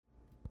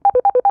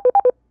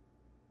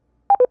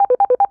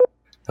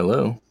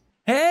Hello.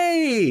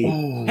 Hey,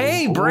 Oh,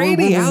 hey,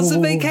 Brady, how's the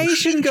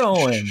vacation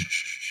going?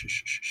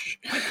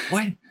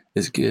 What?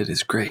 It's good.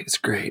 It's great. It's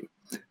great.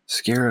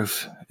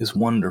 Scarif is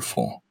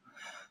wonderful.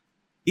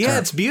 Yeah,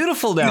 it's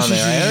beautiful down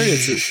there. I heard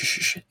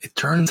it's. It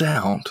turns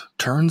out,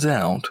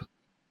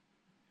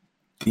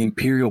 the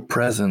Imperial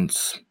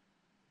presence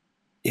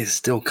is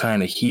still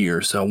kind of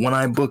here. So when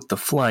I booked the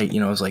flight,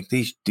 I was like,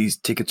 these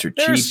tickets are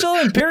cheap. There's still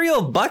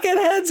Imperial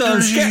bucketheads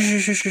on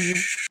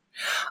Scarif.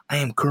 I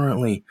am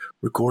currently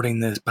recording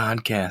this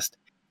podcast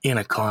in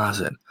a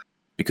closet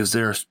because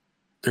there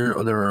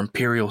are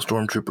Imperial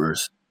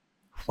stormtroopers.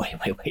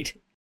 Wait.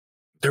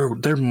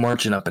 They're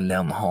marching up and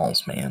down the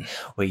halls, man.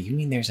 Wait, you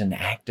mean there's an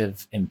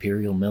active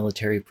Imperial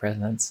military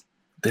presence?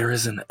 There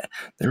is an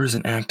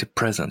active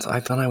presence. I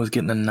thought I was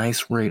getting a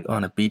nice rate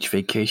on a beach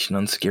vacation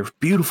on Scarif.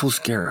 Beautiful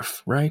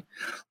Scarif, right?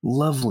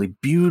 Lovely,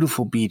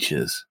 beautiful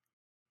beaches.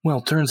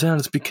 Well, turns out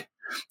it's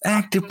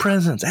active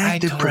presence.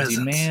 Active presence.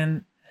 You,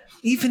 man.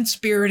 Even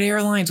Spirit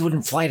Airlines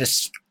wouldn't fly to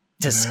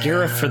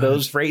Scarif for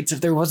those rates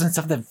if there wasn't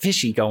something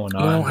fishy going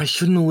on. Well, I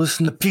shouldn't have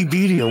listened to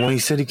PBDO when he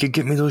said he could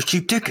get me those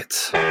cheap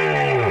tickets.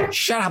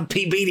 Shut up,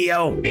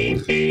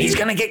 PBDO. He's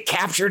gonna get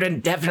captured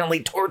and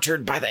definitely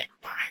tortured by the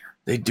Empire.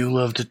 They do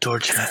love to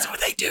torture. That's what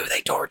they do.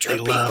 They torture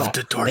people. They love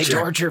to torture. They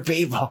torture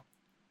people.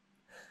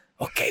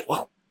 Okay,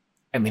 well,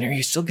 I mean, are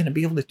you still going to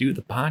be able to do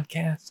the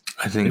podcast?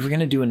 I think we're going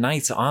to do a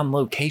nice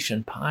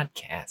on-location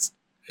podcast.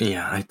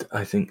 Yeah,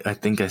 I think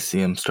I see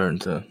them starting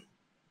to.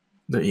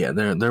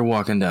 They're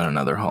walking down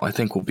another hall. I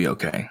think we'll be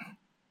okay.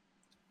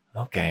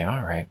 Okay,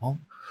 all right. Well,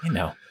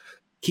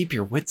 keep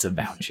your wits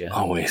about you.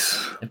 Always.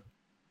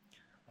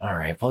 All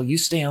right. Well, you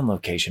stay on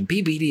location.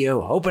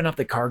 PBDO, open up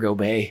the cargo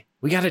bay.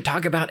 We got to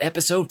talk about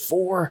episode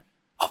 4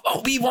 of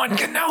Obi-Wan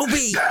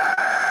Kenobi.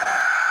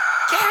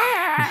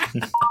 Yeah!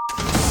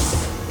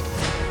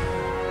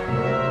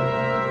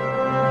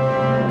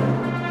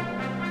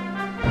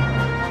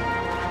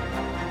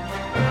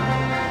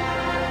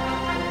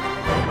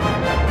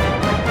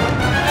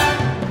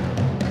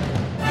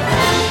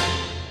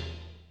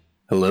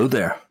 Hello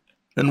there,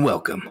 and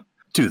welcome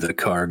to the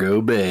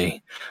Cargo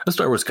Bay, a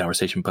Star Wars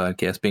conversation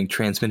podcast being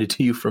transmitted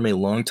to you from a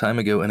long time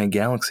ago in a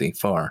galaxy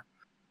far,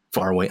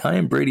 far away. I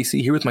am Brady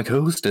C, here with my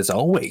co-host, as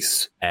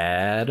always,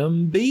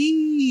 Adam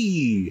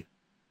B.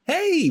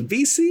 Hey,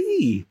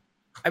 BC.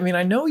 I mean,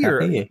 I know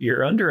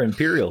you're under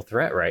Imperial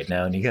threat right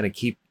now, and you got to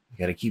keep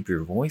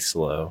your voice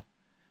low,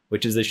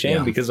 which is a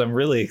shame because I'm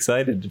really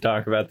excited to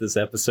talk about this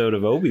episode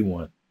of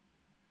Obi-Wan.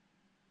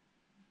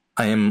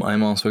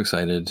 I'm also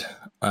excited.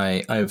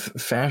 I've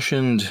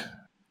fashioned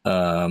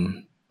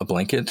a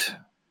blanket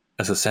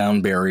as a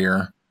sound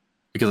barrier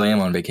because I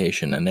am on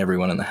vacation and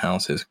everyone in the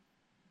house is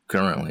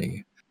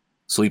currently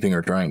sleeping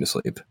or trying to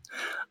sleep.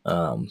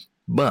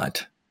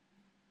 But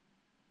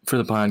for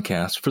the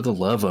podcast, for the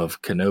love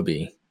of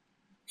Kenobi,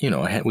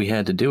 we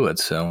had to do it.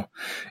 So,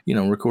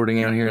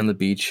 recording out here on the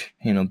beach,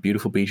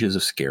 beautiful beaches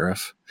of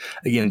Scarif.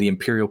 Again, the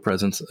Imperial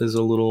presence is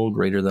a little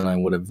greater than I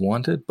would have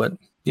wanted, but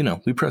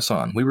we press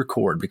on, we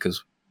record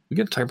because we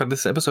got to talk about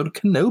this episode of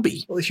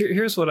Kenobi. Well,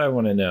 here's what I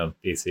want to know,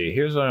 BC.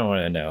 Here's what I want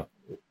to know.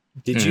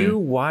 Did you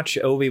watch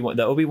the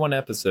Obi-Wan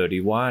episode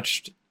you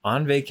watched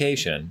on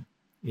vacation?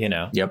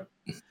 Yep.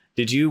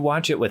 Did you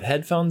watch it with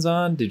headphones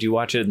on? Did you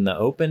watch it in the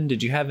open?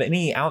 Did you have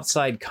any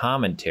outside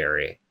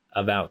commentary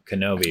about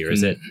Kenobi, or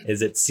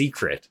is it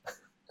secret?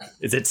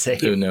 Is it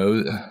safe?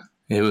 No,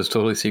 it was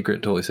totally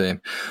secret, totally safe.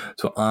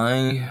 So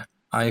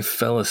I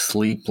fell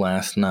asleep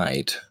last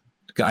night.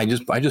 I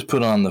just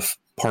put on the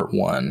part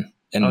 1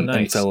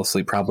 and fell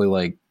asleep probably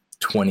like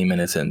 20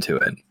 minutes into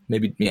it.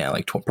 Maybe,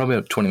 probably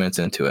about 20 minutes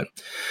into it.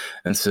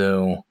 And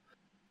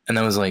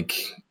that was like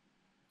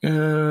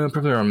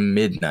probably around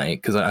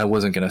midnight because I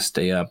wasn't going to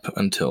stay up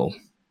until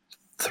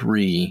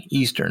 3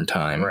 Eastern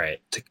time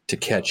to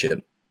catch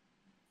it.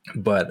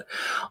 But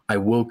I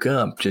woke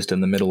up just in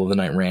the middle of the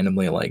night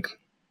randomly,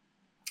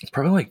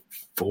 probably like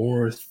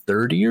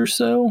 4:30 or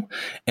so,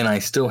 and I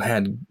still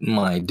had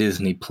my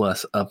Disney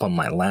Plus up on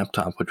my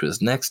laptop, which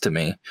was next to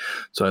me.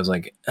 So I was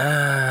like,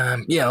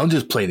 I'll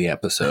just play the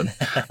episode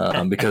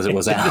because it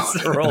was out.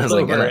 Just rolled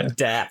over and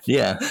tap.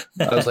 Yeah,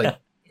 I was like,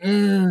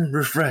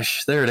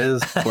 refresh. There it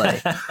is.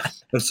 Play.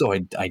 And so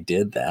I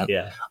did that.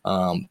 Yeah.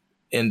 And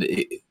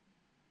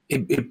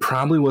it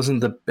probably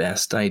wasn't the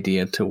best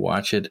idea to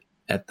watch it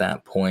at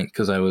that point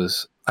because I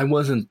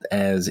wasn't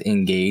as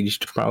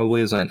engaged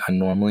probably as I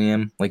normally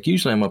am. Like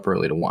usually I'm up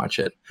early to watch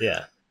it.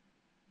 Yeah.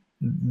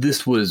 I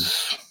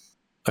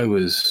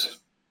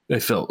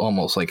felt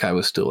almost like I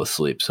was still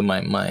asleep. So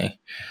my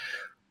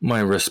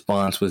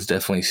response was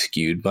definitely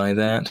skewed by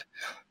that.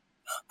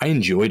 I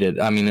enjoyed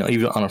it. I mean,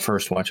 even on a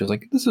first watch, I was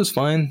like, this is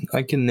fine.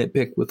 I can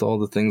nitpick with all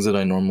the things that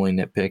I normally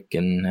nitpick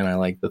and I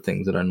like the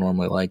things that I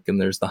normally like. And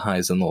there's the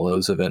highs and the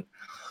lows of it.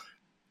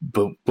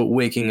 But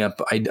waking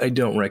up, I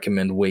don't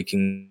recommend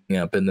waking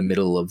up in the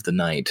middle of the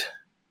night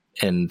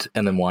and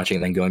then watching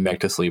and then going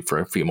back to sleep for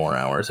a few more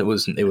hours. I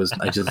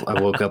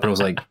woke up and was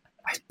like,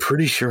 I'm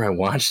pretty sure I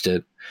watched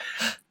it.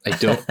 I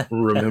don't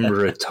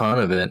remember a ton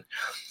of it,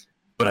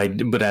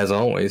 But as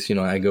always,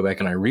 I go back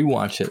and I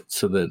rewatch it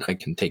so that I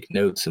can take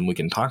notes and we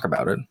can talk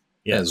about it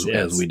as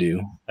we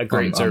do. A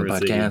great service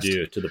that you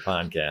do to the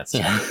podcast.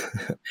 Yeah.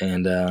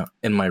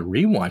 And my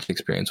rewatch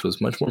experience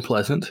was much more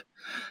pleasant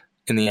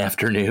in the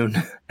afternoon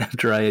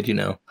after I had,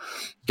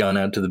 gone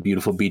out to the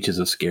beautiful beaches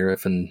of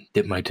Scariff and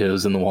dipped my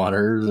toes in the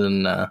waters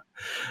and had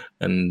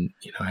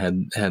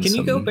Can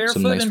you go barefoot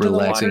some nice into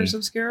relaxing... the waters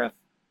of Scariff?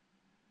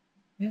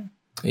 Yeah.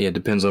 Yeah, it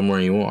depends on where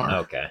you are.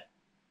 Okay.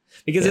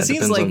 Because it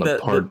seems like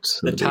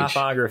the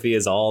topography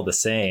is all the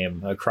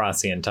same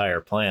across the entire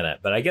planet.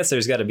 But I guess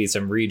there's got to be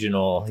some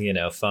regional,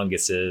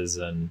 funguses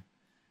and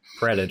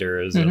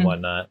predators and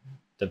whatnot,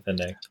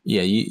 depending.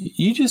 Yeah,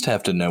 you just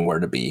have to know where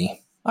to be.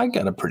 I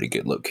got a pretty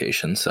good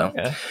location. So,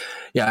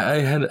 yeah, I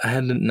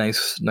had a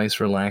nice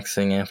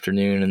relaxing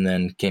afternoon and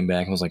then came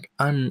back and was like,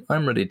 I'm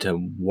ready to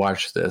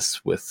watch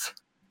this with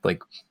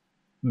like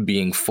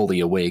being fully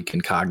awake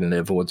and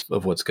cognitive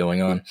of what's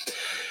going on.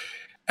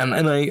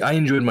 And I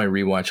enjoyed my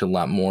rewatch a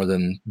lot more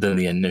than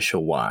the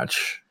initial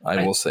watch,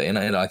 I will say. And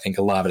I think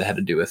a lot of it had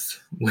to do with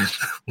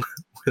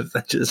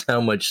just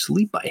how much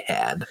sleep I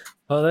had.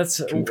 Well,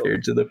 that's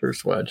compared to the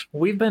first watch.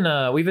 We've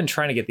been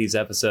trying to get these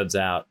episodes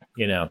out,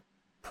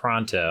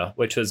 pronto,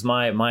 which was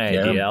my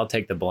idea. Yeah. I'll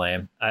take the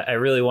blame. I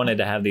really wanted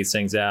to have these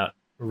things out,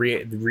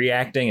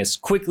 reacting as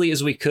quickly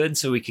as we could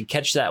so we could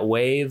catch that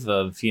wave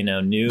of,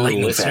 new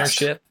lightning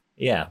listenership. Fast.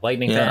 Yeah,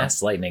 lightning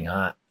fast, lightning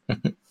hot.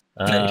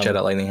 Shout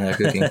out lightning hot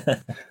cooking.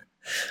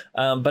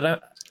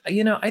 But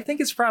I think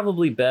it's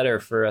probably better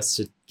for us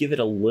to give it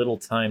a little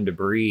time to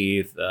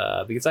breathe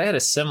because I had a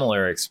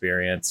similar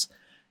experience.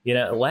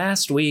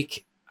 Last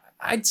week,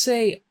 I'd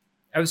say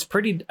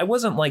I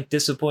wasn't like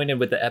disappointed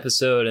with the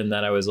episode and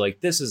that I was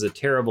like, this is a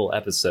terrible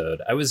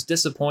episode. I was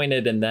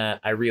disappointed in that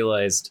I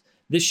realized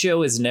this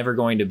show is never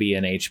going to be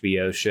an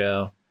HBO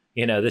show.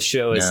 This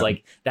show is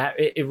like that.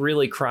 It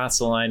really crossed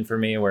the line for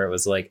me where it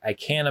was like, I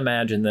can't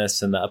imagine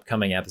this in the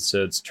upcoming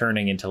episodes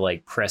turning into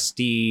like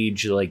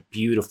prestige, like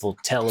beautiful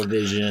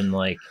television,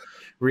 like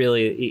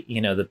really,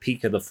 the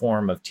peak of the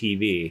form of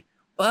TV.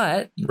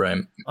 But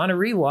on a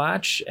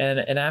rewatch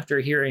and after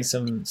hearing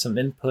some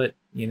input,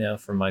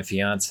 from my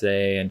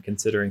fiance and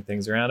considering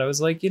things around, I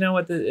was like,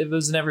 it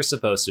was never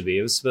supposed to be.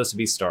 It was supposed to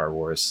be Star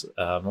Wars.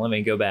 Let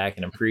me go back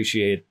and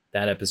appreciate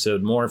that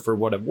episode more for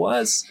what it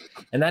was.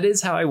 And that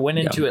is how I went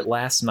into it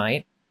last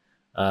night.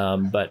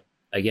 But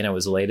again, it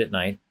was late at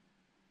night.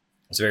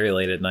 It was very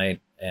late at night.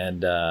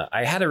 And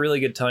I had a really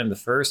good time the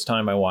first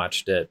time I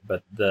watched it.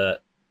 But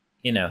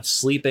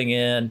sleeping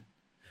in,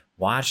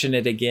 watching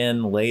it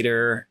again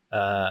later,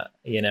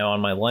 on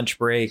my lunch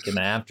break in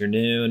the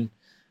afternoon.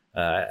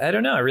 I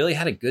don't know. I really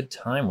had a good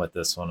time with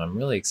this one. I'm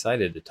really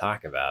excited to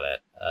talk about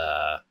it.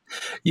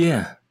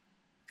 Yeah.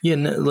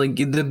 No, like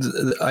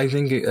I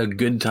think a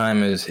good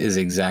time is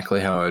exactly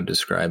how I would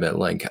describe it.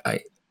 Like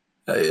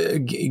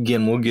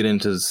again, we'll get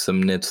into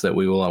some nits that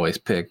we will always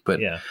pick, but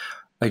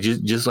I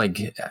just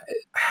like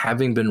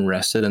having been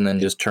rested and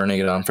then just turning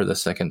it on for the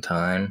second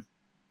time,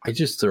 I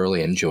just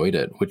thoroughly enjoyed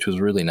it, which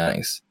was really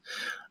nice,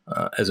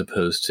 as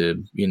opposed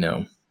to,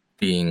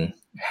 being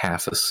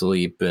half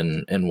asleep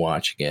and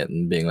watching it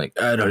and being like,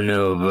 I don't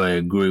know if I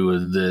agree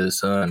with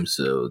this. I'm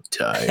so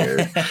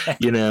tired.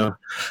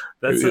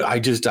 I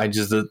just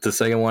the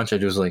second watch, I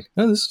just was like,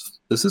 oh,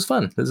 this is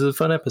fun. This is a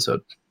fun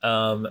episode.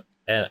 And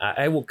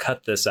I will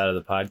cut this out of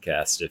the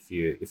podcast if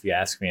you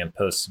ask me in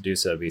post to do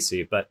so,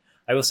 BC. But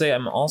I will say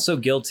I'm also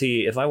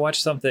guilty. If I watch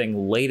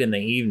something late in the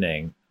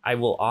evening, I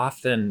will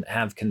often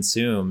have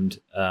consumed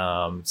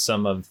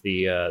some of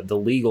the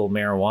legal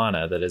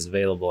marijuana that is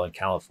available in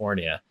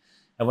California.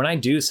 And when I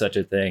do such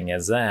a thing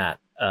as that,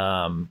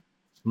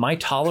 my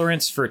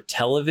tolerance for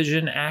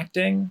television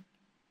acting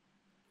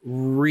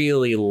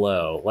really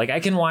low. Like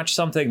I can watch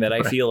something that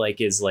I feel like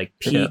is like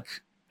peak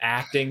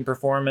acting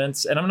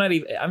performance. And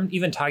I'm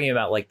even talking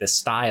about like the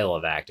style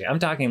of acting. I'm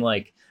talking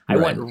like I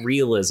want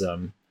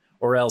realism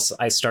or else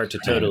I start to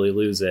totally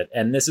lose it.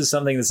 And this is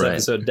something this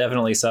episode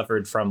definitely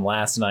suffered from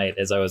last night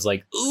as I was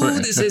like, ooh,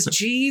 this is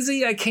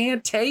cheesy. I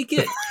can't take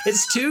it.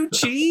 It's too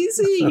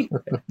cheesy.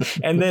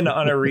 And then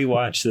on a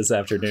rewatch this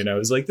afternoon, I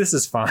was like, this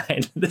is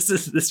fine.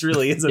 This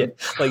really isn't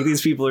like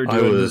these people are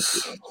doing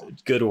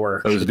good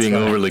work. I was being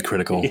overly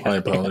critical. I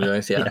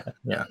apologize.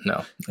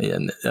 No.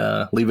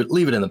 Leave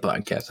it in the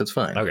podcast. It's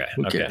fine. Okay.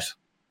 Who cares?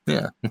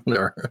 Yeah.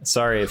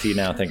 Sorry if you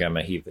now think I'm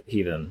a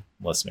heathen,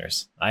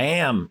 listeners. I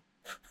am.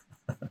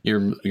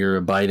 You're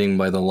abiding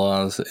by the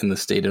laws in the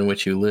state in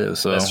which you live,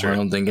 so I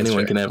don't think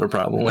anyone can have a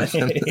problem with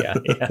it.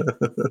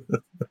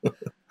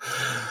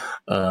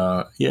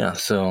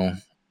 So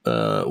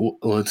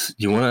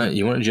you want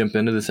to jump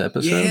into this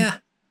episode? Yeah,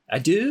 I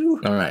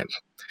do. All right,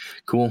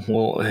 cool.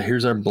 Well,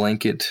 here's our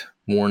blanket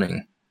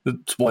warning.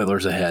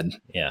 Spoilers ahead.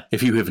 Yeah.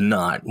 If you have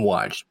not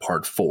watched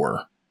part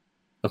 4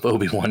 of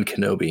Obi-Wan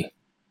Kenobi,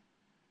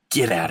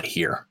 get out of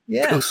here.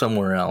 Yeah. Go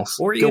somewhere else.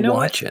 Or go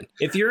watch it.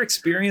 If you're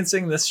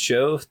experiencing this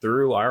show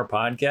through our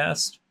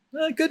podcast,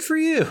 good for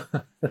you.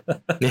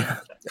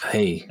 Yeah.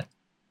 Hey,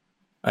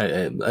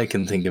 I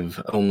can think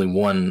of only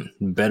one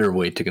better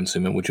way to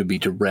consume it, which would be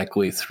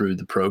directly through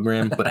the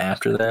program. But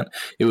after that,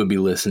 it would be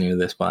listening to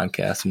this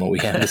podcast and what we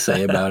have to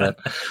say about it.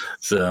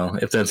 So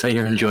if that's how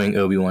you're enjoying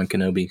Obi-Wan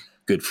Kenobi,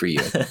 good for you.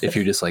 If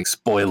you're just like,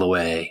 spoil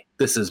away,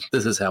 this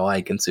is how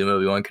I consume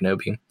Obi-Wan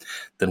Kenobi,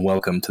 then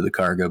welcome to the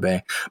Cargo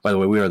Bay. By the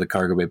way, we are the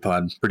Cargo Bay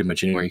Pod pretty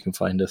much anywhere you can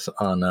find us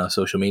on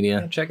social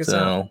media. Yeah, check us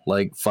out.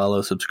 Like,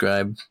 follow,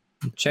 subscribe.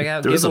 Check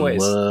out There's giveaways.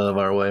 Some love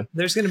our way.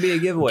 There's going to be a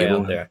giveaway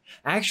out there.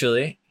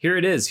 Actually, here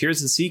it is. Here's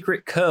the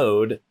secret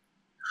code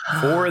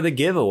for the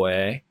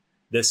giveaway.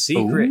 The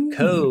secret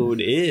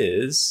code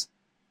is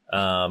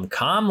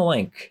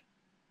comlink.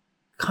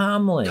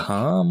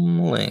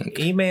 Comlink.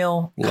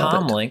 Email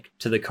comlink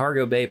to the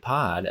Cargo Bay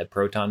Pod at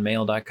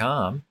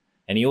protonmail.com,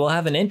 and you will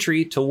have an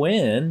entry to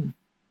win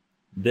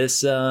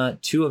this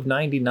 2 of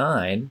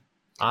 99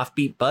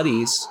 Offbeat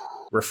Buddies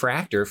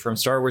refractor from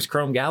Star Wars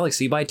Chrome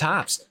Galaxy by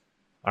Topps.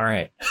 All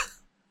right.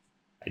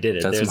 I did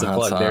it. There's the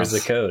plug. Sauce. There's the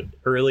code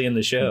early in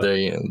the show. There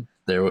you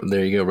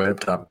go, right up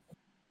top.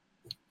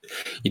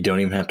 You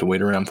don't even have to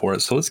wait around for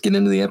it. So let's get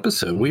into the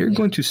episode. We are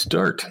going to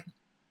start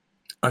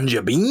on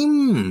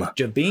Jabeam.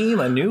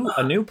 Jabeam,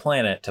 a new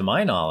planet to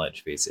my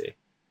knowledge, BC.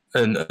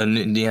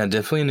 Yeah,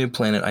 definitely a new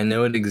planet. I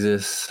know it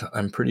exists.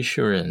 I'm pretty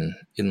sure in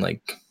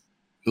like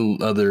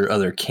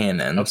other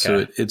canon. Okay.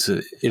 So it's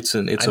a world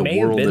that is known. I may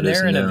have been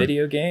there in a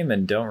video game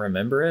and don't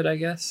remember it, I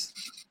guess.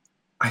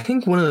 I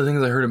think one of the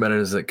things I heard about it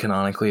is that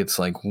canonically it's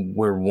like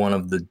where one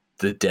of the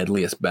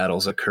deadliest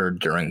battles occurred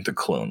during the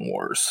Clone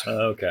Wars.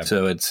 Okay.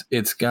 So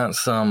it's got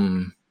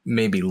some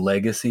maybe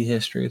legacy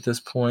history at this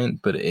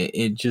point, but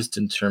it just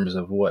in terms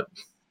of what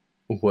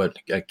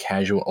a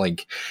casual,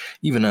 like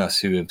even us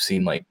who have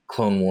seen like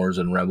Clone Wars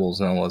and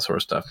Rebels and all that sort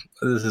of stuff,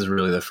 this is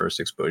really the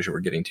first exposure we're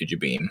getting to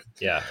Jabeam.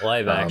 Yeah,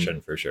 live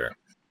action for sure.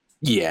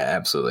 Yeah,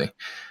 absolutely.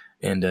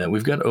 And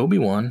we've got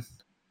Obi-Wan.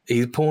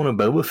 He's pulling a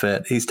Boba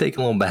Fett. He's taking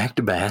a little back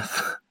to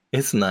bath.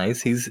 It's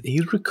nice. He's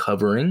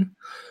recovering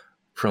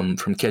from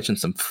catching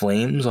some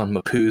flames on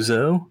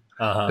Mapuzo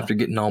after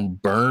getting all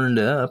burned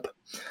up.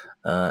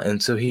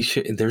 And so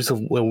there's a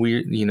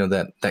weird,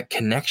 that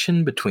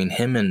connection between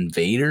him and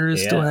Vader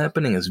is still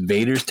happening as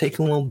Vader's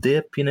taking a little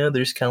dip. They're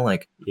just kind of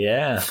like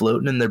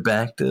floating in their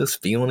back to us,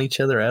 feeling each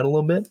other out a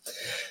little bit.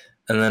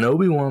 And then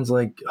Obi-Wan's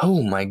like,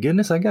 oh my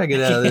goodness, I gotta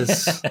get out of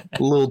this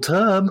little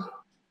tub.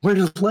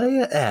 Where's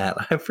Leia at?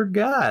 I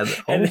forgot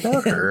all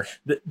about her.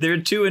 There are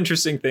two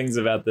interesting things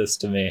about this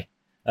to me.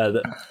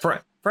 The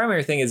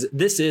primary thing is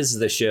this is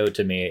the show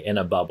to me in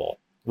a bubble,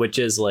 which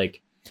is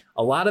like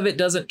a lot of it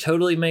doesn't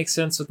totally make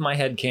sense with my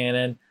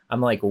headcanon.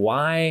 I'm like,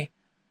 why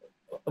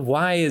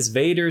is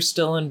Vader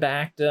still in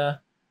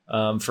Bacta?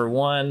 For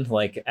one,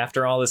 like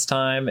after all this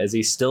time, is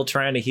he still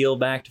trying to heal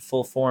back to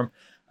full form?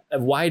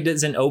 Why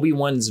doesn't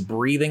Obi-Wan's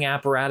breathing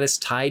apparatus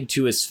tied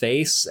to his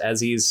face as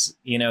he's,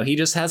 he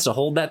just has to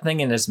hold that thing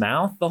in his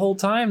mouth the whole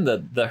time,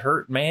 the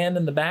hurt man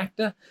in the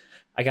Bacta?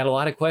 I got a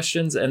lot of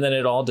questions, and then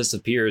it all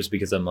disappears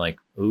because I'm like,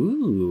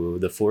 ooh,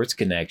 the Force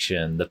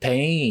connection, the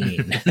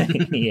pain.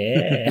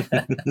 Yeah.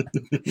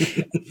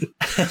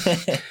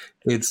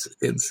 It's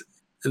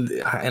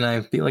and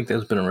I feel like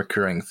that's been a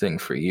recurring thing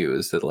for you,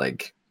 is that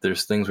like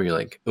there's things where you're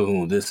like,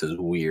 oh, this is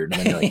weird,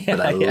 and then you're like,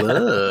 but I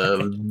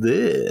love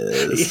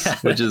this,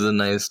 which is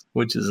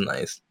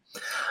nice.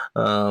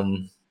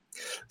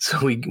 So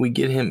we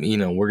get him,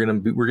 we're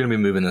gonna be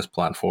moving this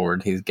plot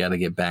forward. He's got to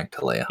get back to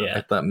Leia. I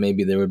thought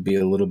maybe there would be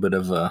a little bit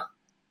of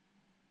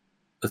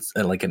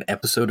like an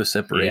episode of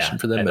separation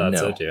for them, but no.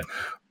 So too.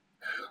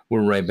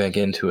 We're right back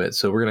into it.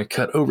 So we're gonna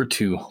cut over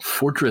to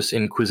Fortress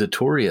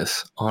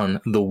Inquisitorius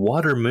on the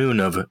water moon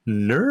of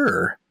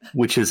Nur,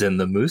 which is in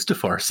the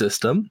Mustafar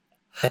system,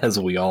 as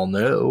we all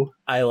know.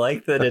 I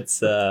like that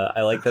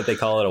I like that they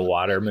call it a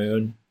water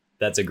moon.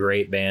 That's a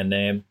great band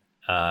name.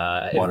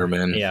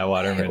 Waterman. Yeah,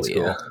 Waterman's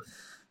cool.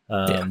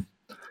 But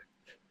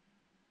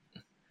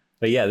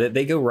yeah,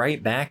 they go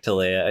right back to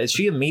Leia. Is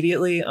she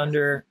immediately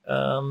under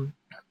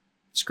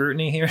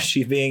scrutiny here? Is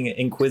she being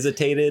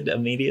inquisitated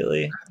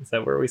immediately? Is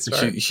that where we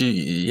start?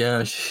 She's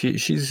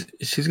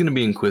going to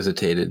be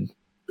inquisitated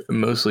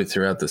mostly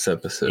throughout this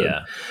episode.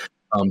 Yeah.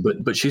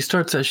 But she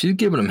starts out, she's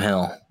giving him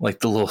hell, like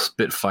the little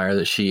spitfire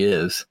that she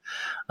is.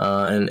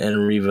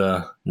 And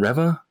Reva?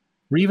 I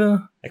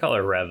call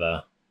her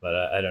Reva, but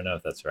I don't know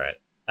if that's right.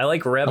 I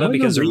like Reva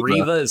because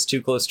Reva is too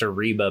close to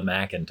Reba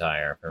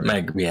McEntire for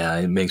me.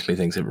 It makes me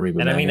think of Reba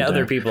McEntire. And I mean,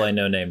 other people I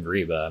know named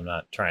Reba. I'm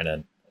not trying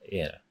to,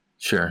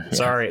 Sure.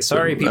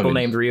 Sorry, people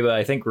named Reba.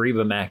 I think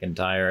Reba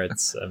McEntire.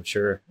 I'm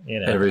sure,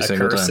 every a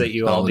single curse time. that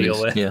you all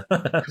deal with. Yeah.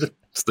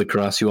 It's the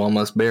cross you all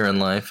must bear in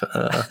life.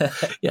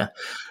 Yeah.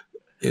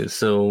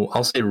 So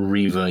I'll say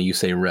Reva, you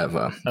say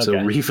Reva. Okay.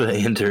 So Reva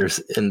enters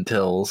and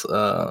tells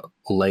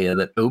Leia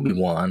that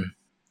Obi-Wan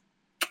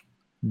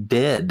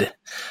dead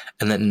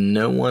and that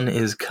no one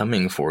is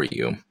coming for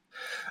you.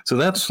 So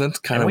that's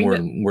kind of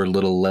where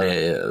little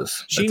Leia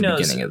is. She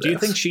knows. Do you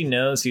think she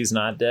knows he's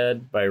not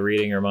dead by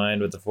reading her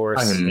mind with the Force?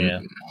 I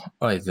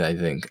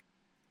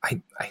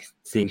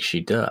think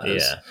she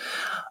does.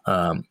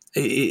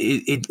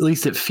 At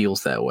least it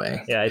feels that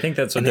way. Yeah, I think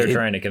that's what they're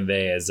trying to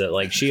convey, is that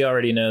like she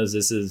already knows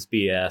this is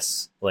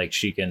BS. Like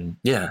she can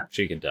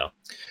tell.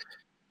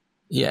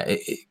 Yeah,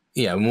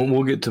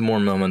 we'll get to more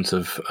moments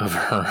of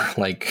her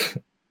like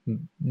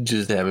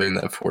just having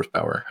that force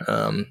power.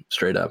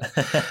 Straight up.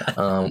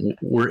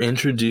 We're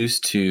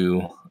introduced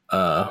to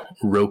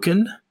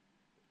Roken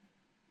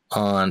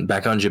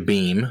back on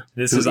Jabeam.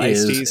 This is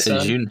Ice-T's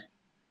son?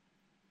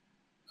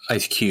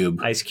 Ice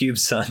Cube. Ice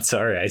Cube's son.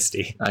 Sorry,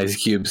 Ice-T. Ice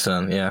Cube's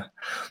son, yeah.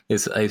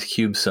 It's Ice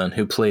Cube's son,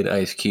 who played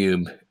Ice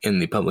Cube in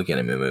the Public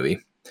Enemy movie.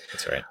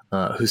 That's right.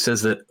 Who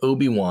says that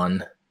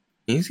Obi-Wan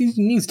he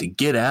needs to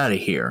get out of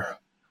here.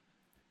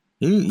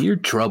 You're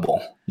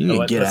trouble. You need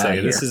to get out of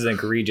here. This is an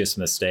egregious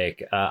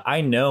mistake.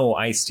 I know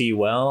Ice-T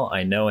well.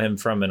 I know him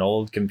from an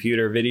old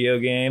computer video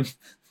game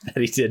that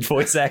he did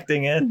voice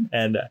acting in,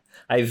 and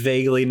I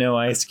vaguely know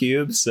Ice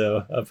Cube,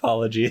 so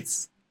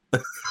apologies.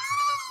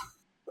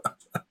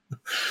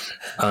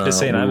 Just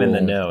saying, I'm in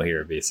the know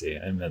here, BC.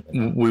 I'm in the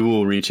know. We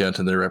will reach out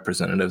to their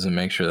representatives and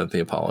make sure that the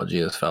apology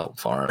is felt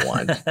far and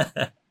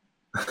wide.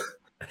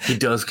 He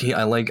does.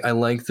 I like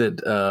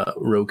that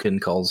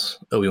Roken calls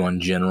Obi-Wan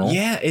General.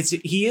 Yeah,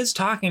 he is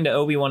talking to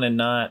Obi-Wan and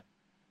not.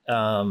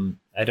 I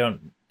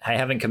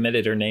haven't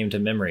committed her name to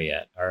memory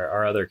yet.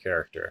 Our other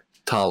character,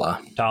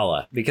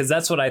 Tala, because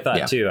that's what I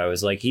thought too. I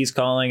was like, he's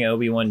calling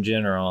Obi-Wan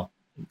General,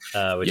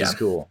 which is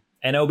cool.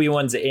 And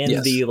Obi-Wan's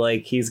in the,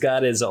 like, he's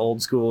got his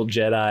old school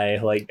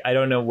Jedi, like, I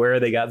don't know where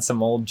they got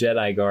some old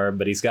Jedi garb,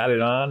 but he's got it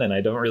on, and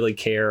I don't really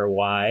care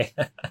why.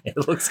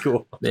 It looks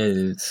cool.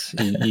 We're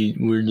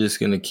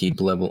just going to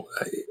keep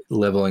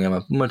leveling him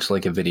up, much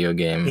like a video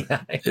game.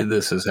 Yeah.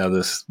 This is how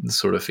this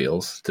sort of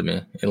feels to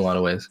me in a lot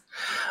of ways.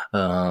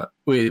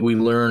 We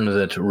learned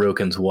that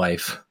Roken's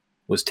wife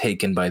was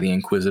taken by the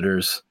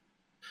Inquisitors,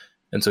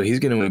 and so he's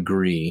going to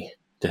agree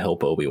to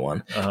help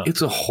Obi-Wan.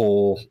 It's a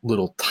whole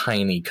little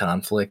tiny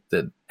conflict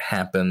that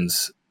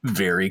happens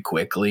very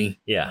quickly.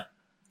 Yeah.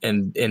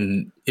 And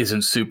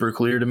isn't super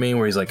clear to me,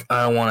 where he's like,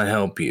 I want to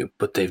help you,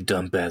 but they've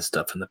done bad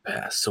stuff in the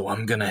past, so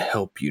I'm going to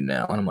help you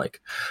now. And I'm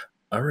like,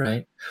 all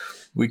right.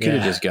 We could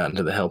have just gotten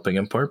to the helping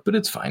him part, but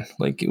it's fine.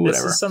 Like,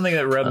 whatever. This is something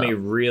that rubbed me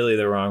really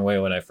the wrong way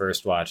when I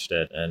first watched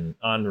it. And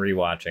on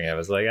rewatching, I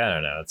was like, I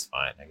don't know. It's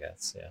fine, I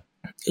guess. Yeah.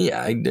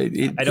 Yeah, I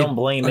don't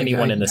blame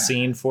anyone in the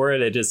scene for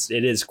it. It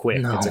is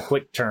quick. No. It's a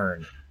quick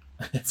turn.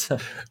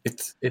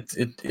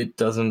 It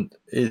doesn't.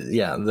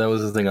 That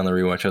was the thing on the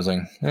rewatch. I was like,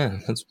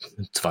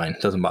 it's fine.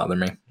 It doesn't bother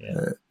me.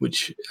 Yeah.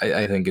 Which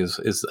I think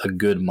is a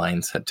good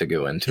mindset to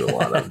go into a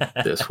lot of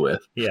this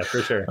with. Yeah,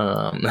 for sure.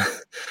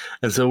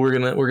 And so we're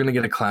gonna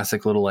get a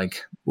classic little,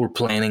 like, we're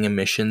planning a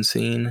mission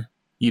scene.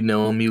 You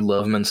know him, you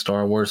love him in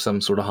Star Wars. Some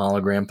sort of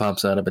hologram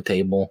pops out of a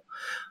table.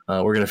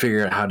 We're going to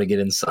figure out how to get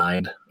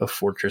inside a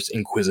Fortress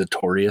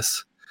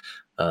Inquisitorius.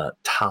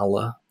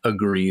 Tala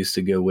agrees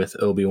to go with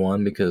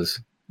Obi-Wan because,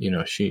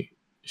 she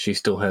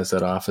still has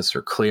that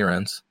officer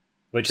clearance.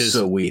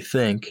 So we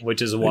think.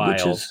 Which is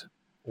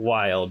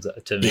wild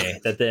to me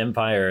that the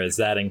Empire is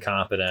that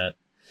incompetent.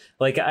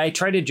 Like, I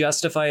try to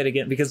justify it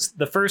again because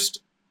the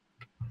first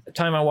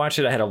time I watched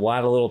it, I had a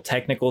lot of little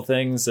technical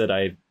things that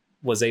I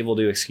was able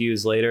to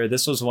excuse later.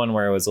 This was one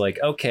where I was like,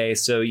 okay,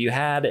 so you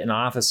had an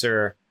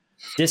officer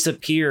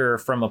disappear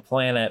from a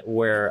planet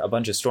where a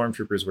bunch of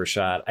stormtroopers were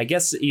shot. I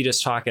guess you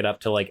just talk it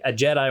up to, like, a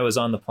Jedi was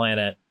on the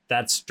planet.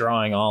 That's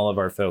drawing all of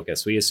our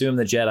focus. We assume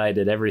the Jedi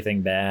did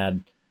everything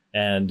bad,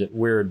 and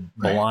we're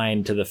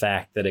blind to the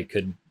fact that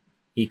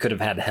he could have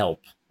had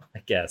help,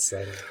 I guess.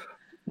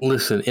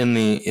 Listen, in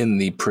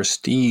the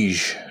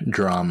Prestige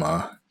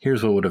drama,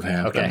 here's what would have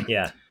happened. Okay,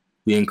 yeah.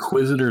 The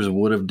Inquisitors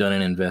would have done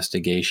an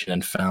investigation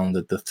and found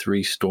that the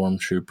 3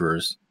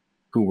 stormtroopers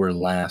who were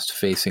last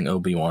facing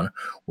Obi-Wan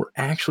were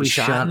actually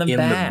shot in the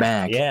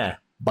back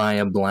by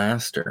a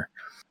blaster,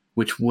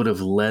 which would have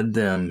led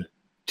them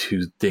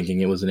to thinking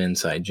it was an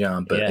inside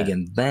job. But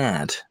again,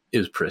 that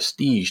is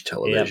Prestige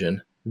television.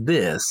 Yep.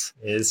 This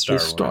is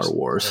Star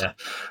Wars,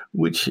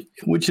 which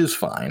is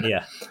fine.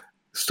 Yeah.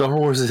 Star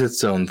Wars is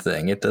its own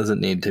thing. It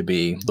doesn't need to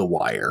be The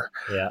Wire.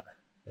 Yeah.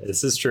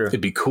 This is true.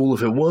 It'd be cool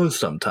if it was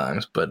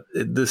sometimes, but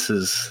this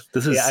is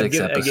 6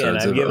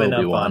 episodes of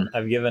Obi-Wan.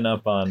 I've given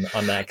up on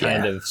that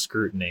kind of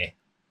scrutiny.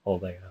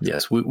 Holding up.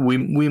 Yes,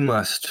 we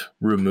must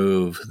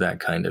remove that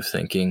kind of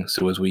thinking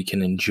so as we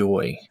can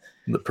enjoy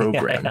the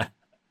program.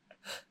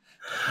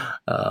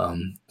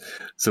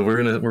 So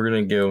we're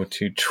gonna go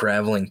to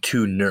traveling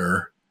to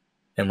Nur,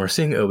 and we're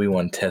seeing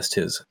Obi-Wan test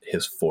his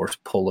force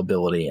pull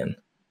ability, and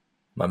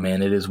my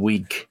man, it is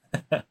weak.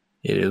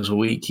 It is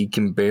weak. He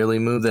can barely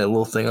move that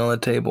little thing on the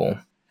table.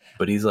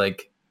 But he's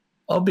like,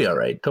 I'll be all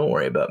right. Don't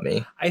worry about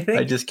me.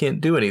 I just can't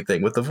do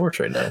anything with the Force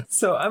right now.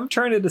 So I'm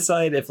trying to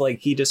decide if, like,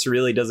 he just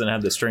really doesn't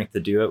have the strength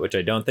to do it, which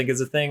I don't think is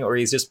a thing, or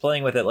he's just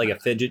playing with it like a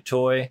fidget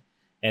toy,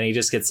 and he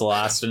just gets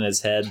lost in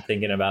his head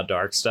thinking about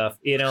dark stuff.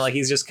 Like,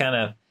 he's just kind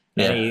of,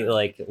 and he,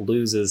 like,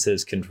 loses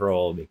his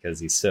control because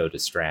he's so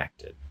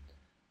distracted.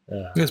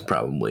 That's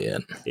probably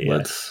it. Yeah.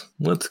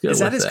 Let's go. Is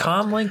that his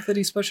comm link that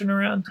he's pushing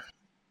around?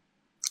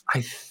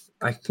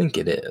 I think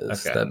it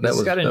is. Okay.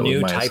 It's got a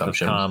new type of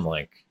comm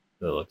link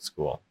that looks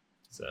cool.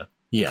 So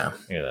yeah,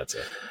 that's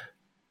it.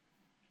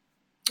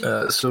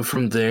 So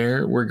from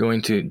there, we're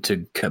going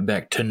to cut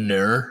back to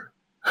Nur,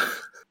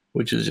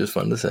 which is just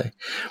fun to say,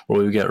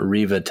 where we've got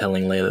Reva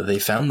telling Leia that they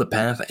found the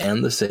path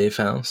and the safe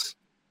house.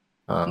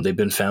 They've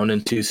been found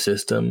in 2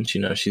 systems.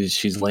 You know,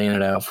 she's laying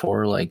it out for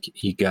her, like,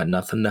 you got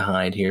nothing to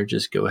hide here.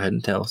 Just go ahead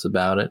and tell us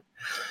about it.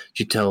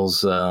 She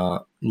tells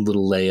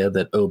little Leia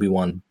that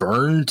Obi-Wan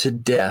burned to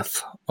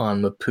death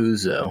on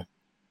Mapuzo.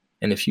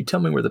 And if you tell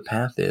me where the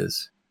path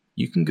is,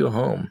 you can go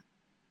home.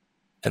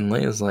 And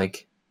Leia's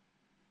like,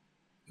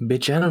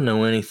 bitch, I don't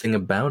know anything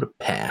about a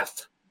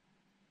path.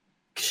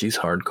 She's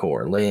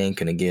hardcore. Leia ain't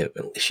gonna give.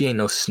 She ain't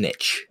no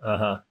snitch.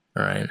 All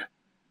right?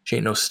 She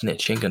ain't no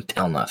snitch. She ain't gonna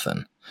tell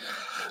nothing.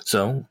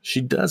 So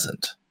she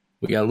doesn't.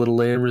 We got little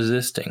Leia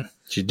resisting.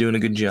 She's doing a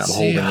good job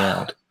holding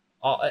out.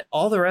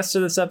 All the rest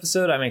of this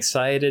episode, I'm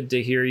excited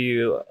to hear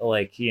you,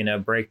 like,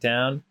 break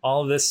down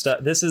all of this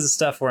stuff. This is the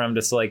stuff where I'm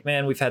just like,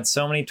 man, we've had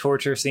so many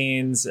torture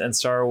scenes in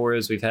Star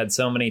Wars. We've had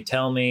so many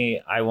tell me,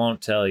 I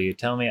won't tell you.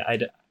 Tell me,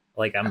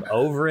 I'm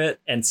over it.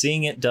 And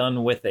seeing it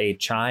done with a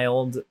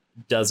child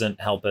doesn't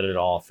help it at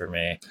all for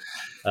me.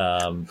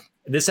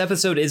 This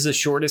episode is the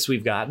shortest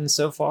we've gotten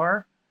so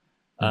far.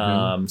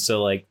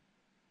 So, like,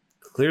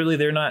 clearly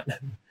they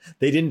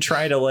didn't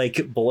try to,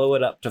 like, blow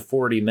it up to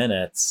 40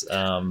 minutes.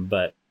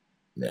 But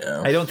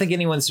no. I don't think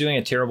anyone's doing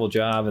a terrible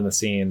job in the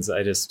scenes.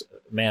 I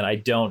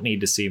don't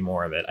need to see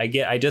more of it.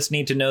 I just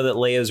need to know that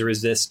Leia's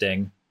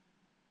resisting,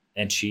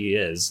 and she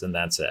is, and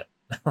that's it.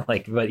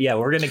 But yeah,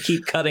 we're going to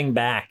keep cutting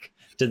back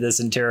to this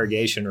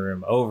interrogation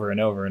room over and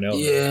over and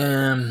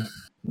over.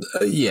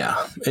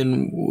 Yeah.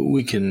 And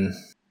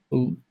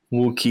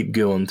we'll keep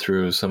going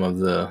through some of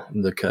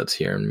the cuts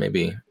here, and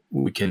maybe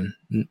we can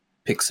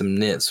pick some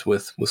nits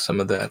with some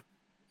of that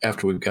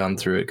after we've gone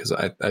through it, because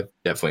I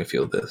definitely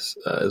feel this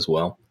as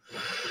well.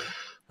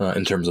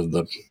 In terms of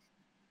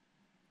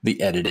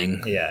the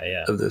editing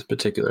of this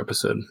particular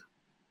episode.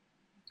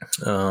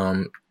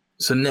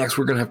 So next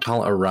we're going to have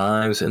Tala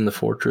arrives in the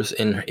fortress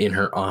in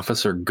her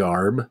officer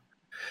garb.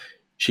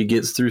 She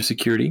gets through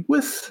security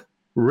with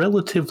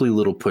relatively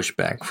little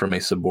pushback from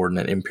a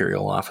subordinate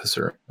Imperial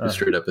officer who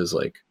straight up is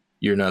like,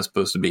 you're not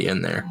supposed to be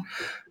in there.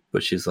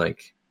 But she's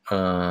like,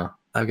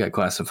 I've got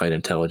classified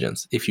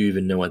intelligence, if you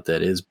even know what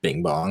that is,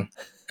 bing bong.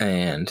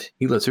 And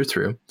he lets her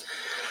through.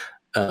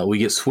 We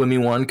get Swimmy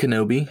One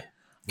Kenobi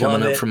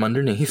coming up from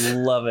underneath.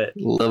 Love it.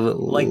 Love it.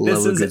 Like,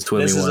 this is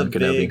a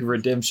big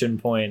redemption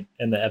point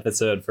in the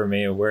episode for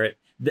me, where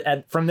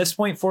from this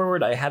point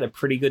forward, I had a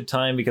pretty good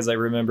time, because I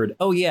remembered,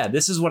 oh yeah,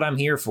 this is what I'm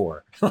here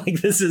for.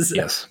 Like, this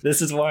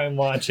is why I'm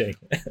watching.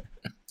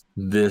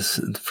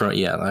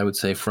 I would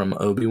say from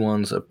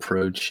Obi-Wan's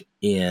approach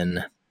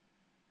in,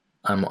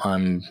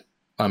 I'm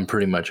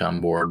pretty much on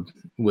board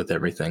with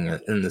everything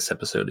in this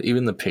episode,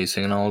 even the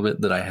pacing and all of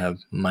it that I have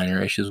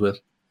minor issues with.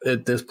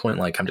 At this point,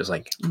 like, I'm just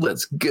like,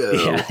 let's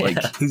go.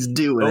 He's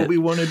doing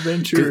Obi-Wan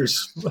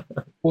adventures.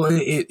 Well,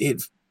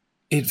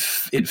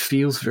 it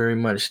feels very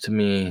much to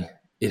me,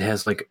 it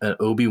has like an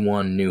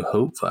Obi-Wan New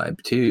Hope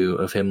vibe too,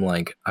 of him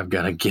like, I've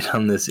got to get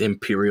on this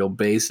Imperial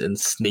base and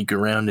sneak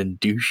around and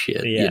do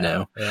shit,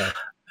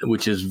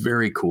 which is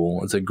very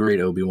cool. It's a great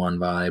Obi-Wan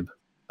vibe.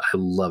 I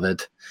love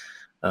it.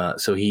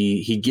 So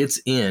he gets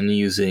in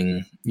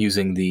using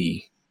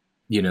the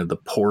the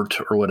port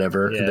or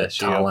whatever that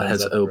Tala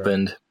has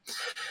opened.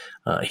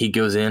 He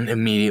goes in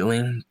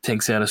immediately,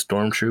 takes out a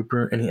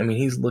stormtrooper, and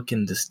he's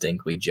looking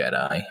distinctly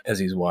Jedi as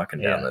he's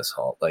walking down this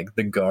hall. Like,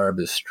 the garb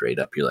is straight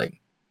up. You're like,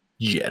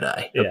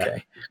 Jedi.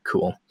 Okay,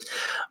 cool.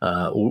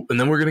 And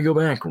then we're gonna go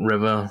back.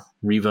 Reva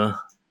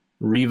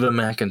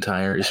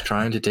McEntire is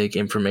trying to take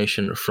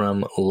information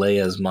from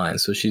Leia's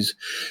mind. So she's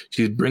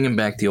bringing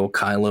back the old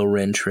Kylo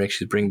Ren trick.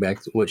 She's bringing back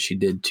what she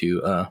did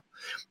to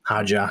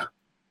Haja.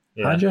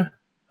 Haja,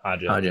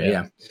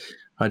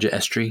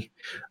 Estri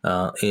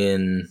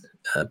in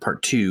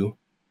part 2,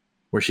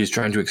 where she's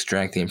trying to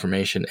extract the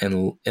information,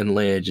 and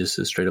Leia just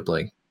is straight up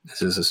like, "Is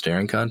this a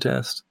staring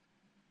contest?"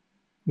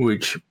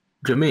 Which,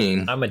 to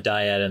me, I'm a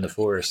dyad in the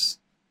Force.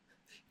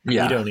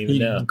 Yeah, you don't even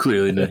know.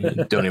 Clearly,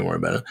 don't even worry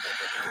about it.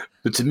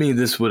 But to me,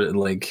 this would,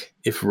 like,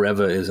 if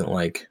Reva isn't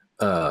like,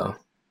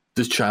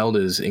 this child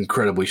is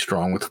incredibly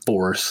strong with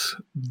Force,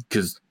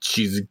 because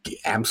she's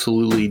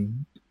absolutely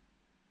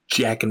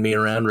jacking me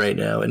around right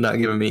now and not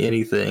giving me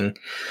anything.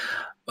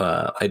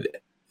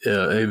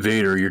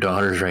 Vader, your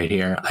daughter's right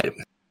here.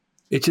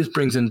 It just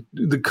brings in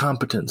the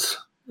competence.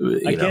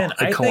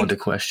 I call into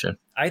question.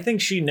 I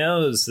think she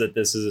knows that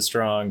this is a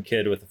strong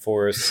kid with the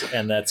Force,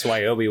 and that's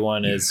why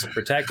Obi-Wan is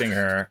protecting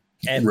her.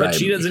 But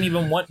she doesn't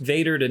even want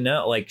Vader to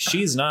know. Like,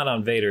 she's not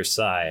on Vader's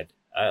side.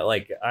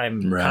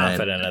 I'm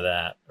confident of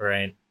that,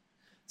 right?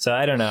 So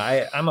I don't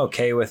know. I'm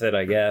okay with it,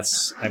 I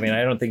guess. I mean,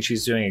 I don't think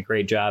she's doing a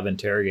great job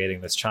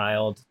interrogating this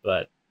child,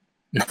 but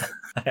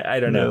I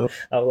don't know.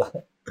 I'll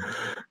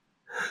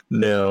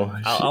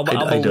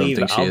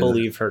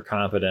believe her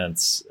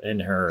competence in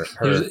her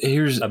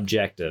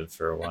objective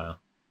for a while.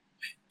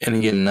 And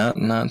again,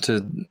 not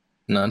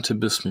not to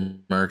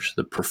besmirch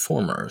the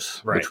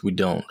performers, right. which we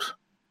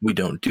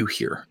don't do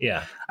here.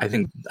 Yeah. I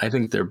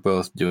think they're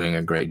both doing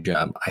a great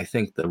job. I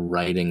think the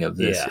writing of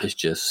this is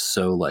just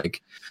so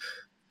like,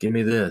 give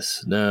me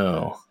this.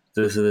 No.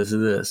 This.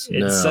 It's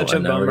no. such a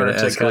bummer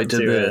to cut to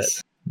this.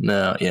 It.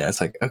 No. Yeah.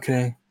 It's like,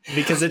 okay.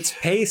 Because it's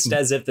paced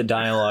as if the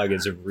dialogue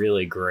is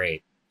really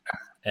great.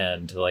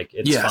 And like,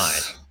 it's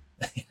fine.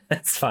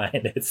 It's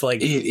fine. It's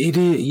like, it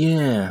is.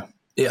 Yeah.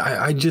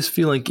 I just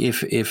feel like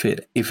if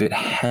it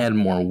had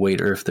more weight,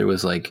 or if there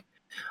was like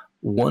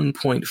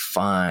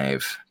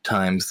 1.5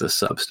 times the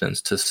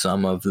substance to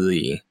some of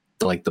the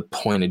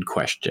pointed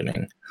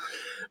questioning.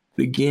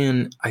 But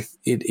again,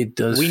 it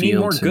does. We need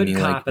more good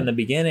cop like, in the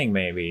beginning,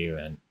 maybe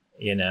even,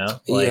 you know,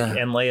 like,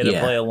 and Leia to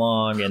play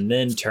along, and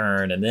then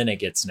turn, and then it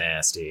gets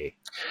nasty.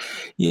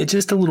 Yeah,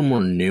 just a little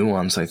more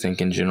nuance, I think,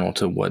 in general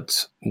to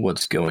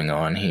what's going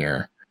on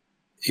here.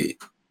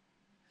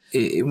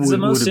 The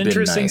most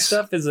interesting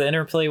stuff is the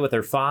interplay with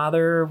her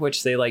father,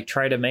 which they like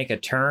try to make a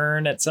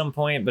turn at some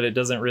point, but it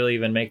doesn't really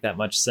even make that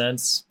much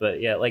sense. But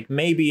yeah, like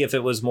maybe if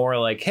it was more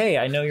like, hey,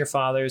 I know your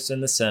father's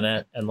in the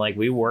Senate and like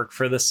we work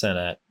for the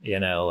Senate, you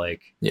know,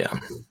 like, yeah,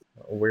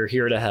 we're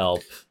here to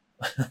help.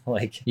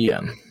 Like,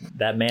 yeah,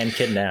 that man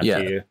kidnapped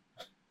you.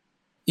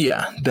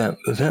 Yeah, that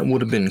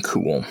would have been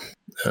cool.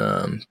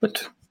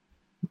 But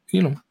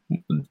you know,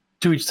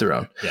 to each their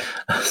own. Yeah.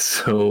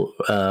 So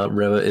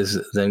Reva is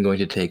then going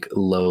to take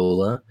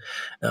Lola.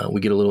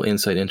 We get a little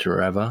insight into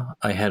Reva.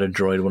 I had a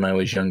droid when I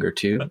was younger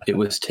too. It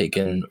was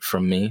taken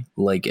from me,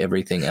 like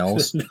everything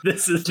else.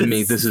 This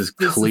is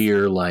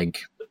clear,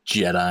 like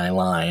Jedi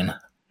line.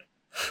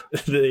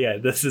 Yeah,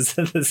 this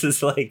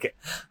is like,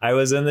 I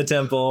was in the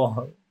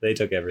temple. They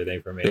took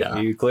everything from me. Yeah.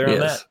 Are you clear on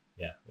that?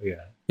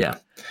 Yeah.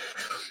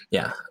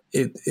 Yeah.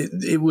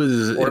 It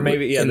was, or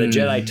maybe the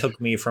Jedi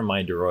took me from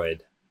my droid.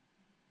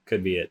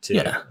 Could be it too.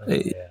 Yeah.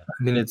 I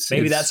mean,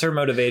 maybe that's her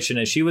motivation.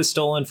 Is she was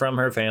stolen from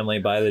her family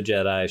by the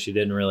Jedi. She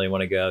didn't really want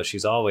to go.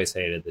 She's always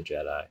hated the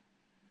Jedi.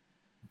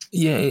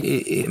 Yeah,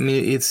 I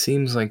mean, it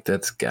seems like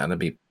that's got to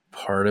be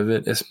part of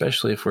it,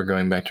 especially if we're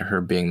going back to her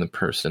being the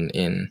person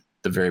in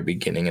the very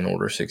beginning in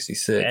Order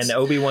 66. And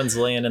Obi-Wan's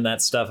laying in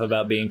that stuff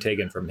about being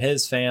taken from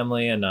his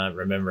family and not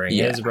remembering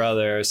his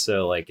brother.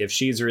 So, like, if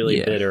she's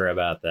really bitter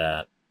about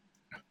that,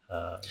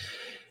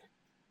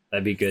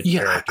 that'd be good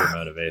character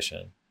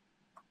motivation.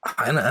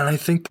 And I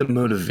think the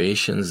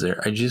motivation's there.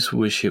 I just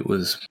wish it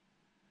was,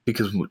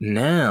 because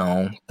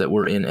now that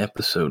we're in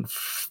episode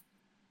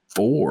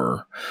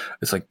 4,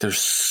 it's like there's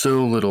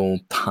so little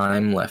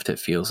time left. It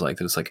feels like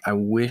that. It's like I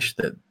wish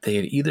that they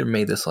had either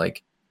made this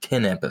like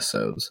 10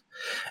 episodes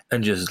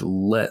and just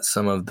let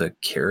some of the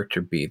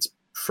character beats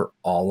for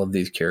all of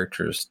these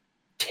characters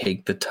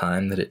take the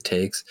time that it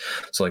takes.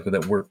 So like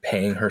that we're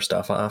paying her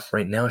stuff off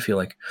right now. I feel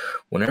like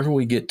whenever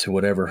we get to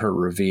whatever her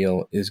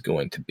reveal is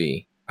going to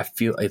be, I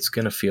feel it's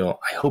going to feel,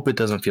 I hope it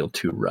doesn't feel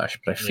too rushed,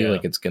 but I feel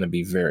like it's going to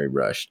be very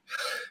rushed.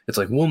 It's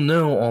like, we'll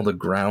know all the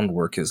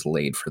groundwork is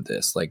laid for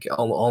this. Like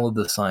all of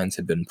the signs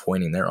have been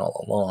pointing there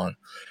all along,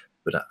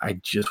 but I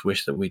just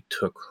wish that we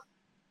took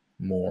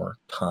more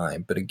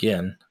time. But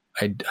again,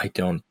 I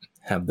don't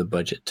have the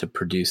budget to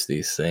produce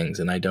these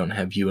things, and I don't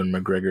have Ewan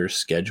McGregor's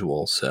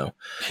schedule. So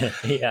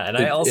and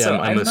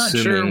I'm not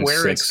sure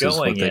where it's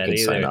going yet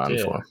either.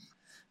 For.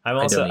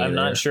 I'm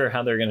not sure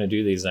how they're going to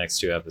do these next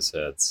 2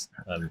 episodes.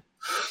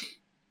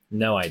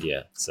 No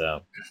idea.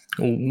 So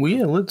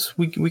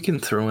we can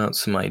throw out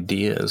some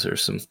ideas or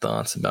some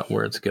thoughts about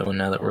where it's going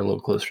now that we're a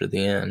little closer to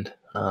the end.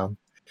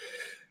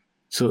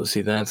 So let's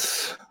see,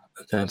 that's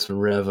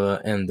Reva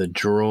and the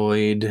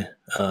droid.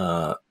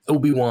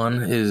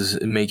 Obi-Wan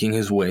is making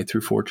his way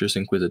through Fortress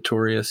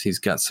Inquisitorius. He's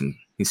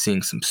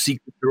seeing some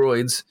secret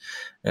droids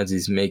as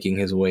he's making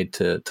his way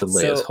to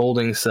Leia's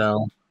holding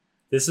cell.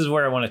 This is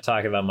where I want to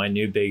talk about my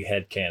new big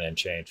headcanon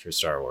change for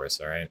Star Wars.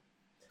 All right.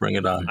 Bring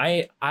it on.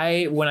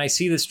 I when I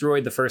see this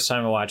droid the first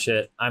time I watch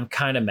it, I'm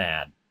kind of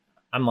mad.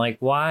 I'm like,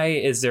 why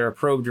is there a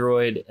probe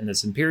droid in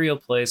this Imperial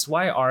place?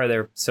 Why are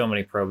there so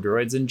many probe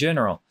droids in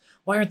general?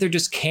 Why aren't there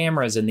just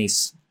cameras in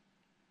these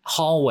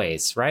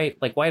hallways, right?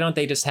 Like, why don't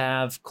they just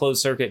have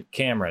closed circuit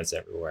cameras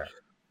everywhere?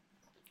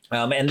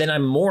 And then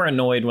I'm more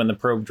annoyed when the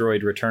probe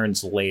droid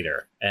returns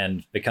later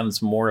and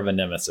becomes more of a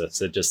nemesis.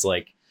 It just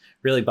like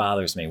really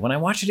bothers me. When I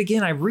watch it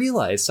again, I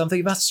realize something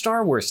about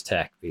Star Wars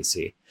tech,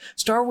 BC.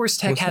 Star Wars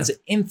tech has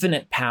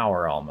infinite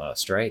power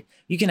almost, right?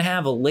 You can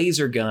have a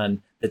laser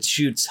gun that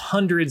shoots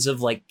hundreds of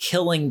like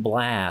killing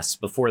blasts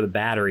before the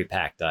battery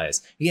pack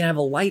dies. You can have a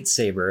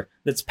lightsaber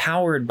that's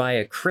powered by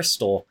a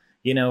crystal,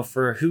 you know,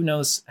 for who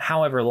knows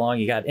however long.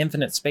 You got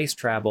infinite space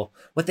travel.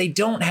 What they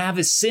don't have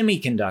is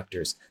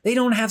semiconductors. They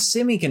don't have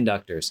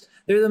semiconductors.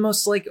 They're the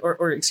most like,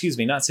 or excuse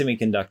me, not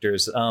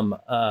semiconductors.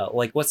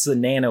 Like what's the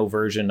nano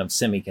version of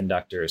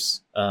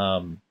semiconductors?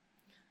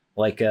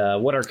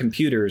 What our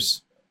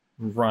computers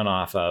run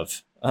off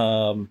of?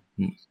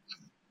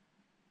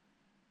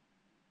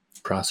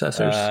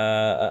 Processors?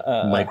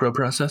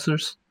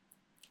 Microprocessors?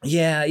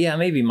 Yeah,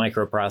 maybe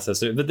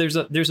microprocessor, but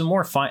there's a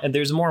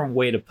more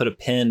way to put a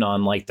pin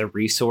on like the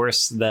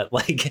resource that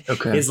like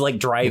is like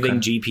driving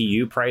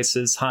GPU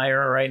prices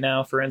higher right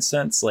now. For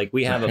instance, like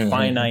we have a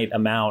finite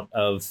amount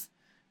of,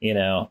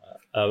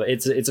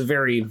 it's a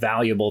very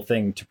valuable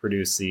thing to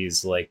produce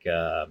these like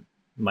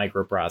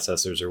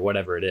microprocessors or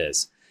whatever it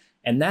is.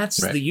 And that's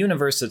the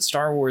universe that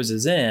Star Wars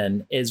is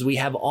in, is we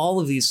have all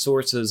of these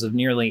sources of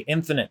nearly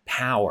infinite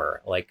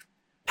power. Like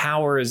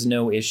power is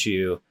no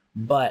issue,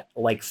 but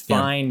like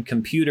fine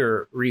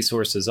computer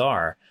resources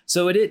are.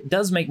 So it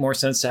does make more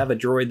sense to have a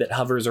droid that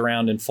hovers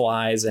around and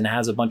flies and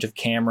has a bunch of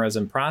cameras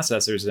and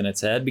processors in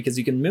its head, because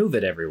you can move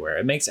it everywhere.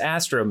 It makes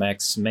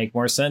astromechs make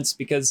more sense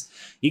because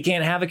you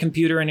can't have a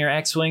computer in your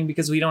X-Wing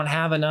because we don't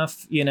have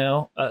enough,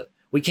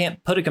 we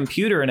can't put a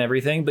computer in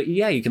everything, but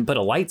yeah, you can put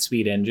a light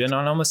speed engine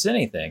on almost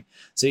anything.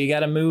 So you got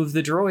to move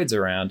the droids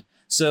around.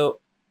 So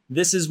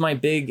this is my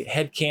big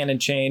headcanon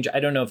change. I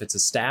don't know if it's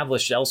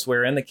established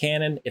elsewhere in the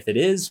canon. If it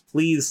is,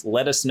 please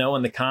let us know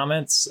in the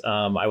comments.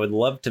 I would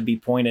love to be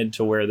pointed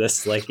to where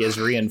this like is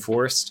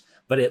reinforced.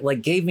 But it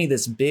like gave me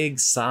this big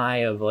sigh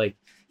of like,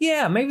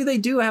 yeah, maybe they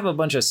do have a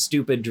bunch of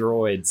stupid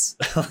droids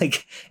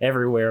like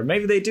everywhere.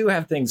 Maybe they do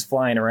have things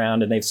flying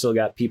around and they've still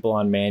got people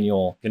on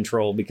manual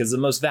control, because the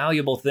most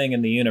valuable thing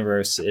in the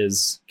universe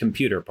is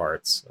computer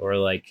parts or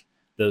like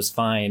those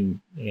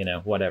fine,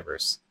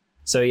 whatevers.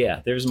 So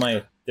yeah, there's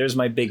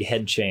my big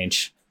head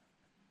change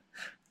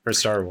for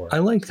Star Wars. I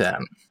like that.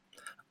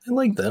 I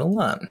like that a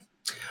lot.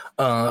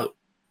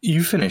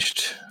 You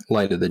finished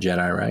Light of the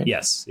Jedi, right?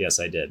 Yes,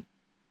 I did.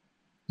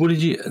 What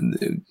did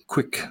you?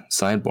 Quick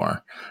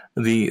sidebar: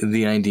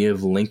 the idea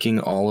of linking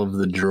all of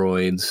the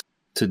droids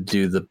to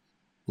do the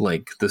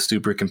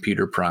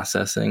supercomputer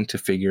processing to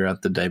figure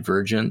out the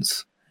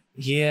divergence.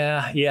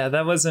 Yeah,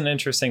 that was an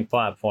interesting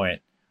plot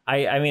point.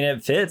 I mean,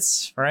 it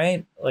fits,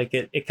 right? Like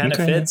it kind of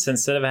fits.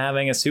 Instead of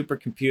having a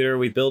supercomputer,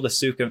 we build a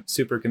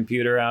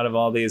supercomputer out of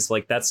all these.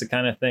 Like that's the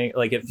kind of thing.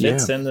 Like it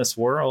fits in this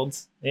world.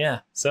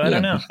 Yeah. So I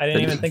don't know. I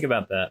didn't even think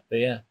about that. But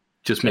yeah,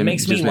 it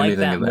makes me like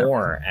that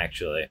more,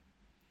 actually.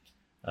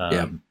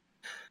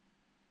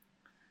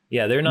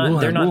 Yeah, they're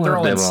not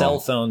throwing cell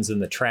phones in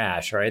the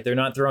trash, right? They're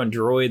not throwing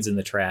droids in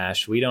the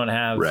trash. We don't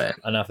have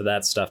enough of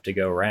that stuff to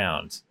go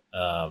around.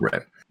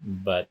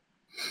 But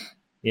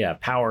yeah,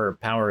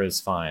 power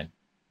is fine.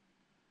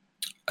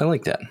 I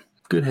like that.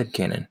 Good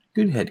headcanon.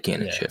 Good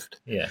headcanon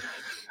shift. Yeah.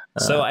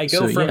 So I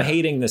go from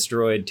hating this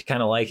droid to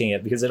kind of liking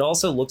it, because it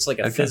also looks like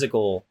a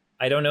physical.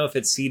 I don't know if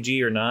it's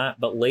CG or not,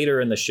 but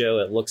later in the show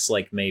it looks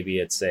like maybe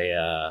it's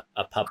a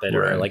puppet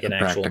or like an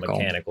actual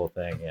mechanical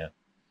thing. Yeah.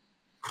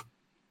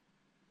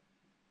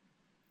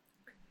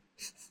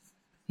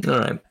 All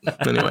right.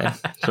 Anyway,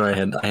 sorry,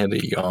 I had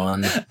to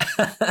yawn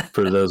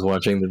for those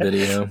watching the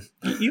video.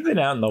 You've been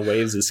out in the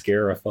waves of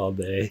Scarif all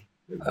day.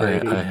 I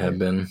have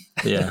been.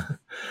 Yeah.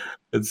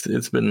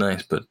 It's been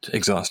nice, but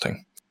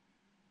exhausting.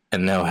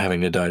 And now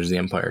having to dodge the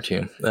Empire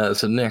too.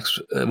 So next,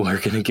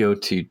 we're gonna go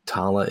to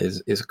Tala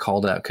is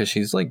called out because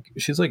she's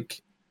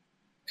like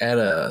at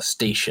a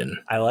station.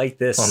 I like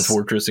this on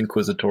Fortress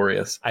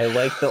Inquisitorius. I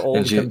like the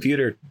old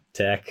computer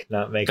tech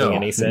not making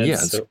any sense. Yeah,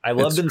 so I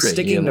love them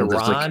sticking the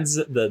rods,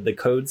 the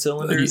code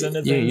cylinders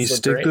into things. Yeah, you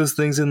stick those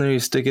things in there.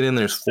 You stick it in.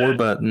 There's 4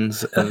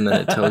 buttons, and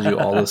then it tells you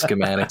all the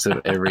schematics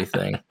of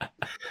everything.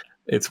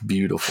 It's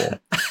beautiful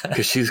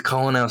because she's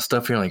calling out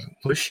stuff. You're like,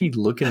 what's she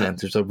looking at?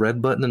 There's a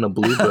red button and a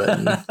blue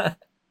button,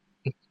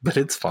 but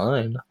it's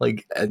fine.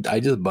 Like, I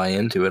just buy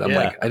into it. I'm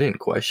like, I didn't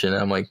question it.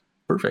 I'm like,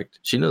 perfect.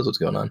 She knows what's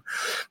going on,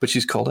 but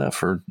she's called out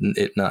for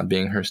it not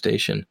being her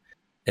station,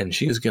 and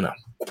she's gonna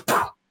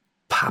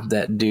pop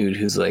that dude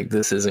who's like,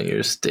 this isn't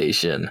your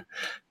station.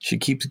 She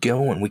keeps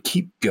going. We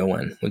keep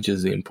going, which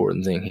is the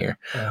important thing here.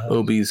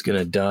 Obi's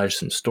gonna dodge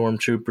some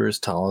stormtroopers.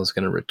 Tala's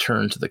gonna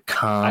return to the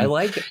comm. I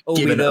like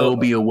Obi, giving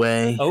Obi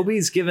away.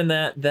 Obi's given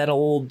that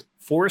old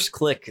force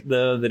click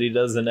though that he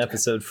does in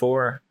episode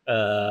 4.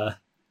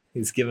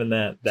 He's given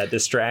that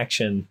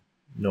distraction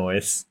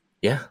noise.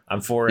 Yeah,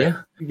 I'm for it.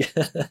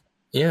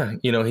 Yeah,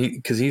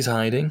 because he's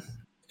hiding,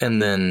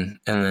 and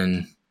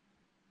then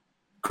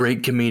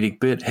great comedic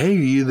bit. Hey, are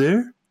you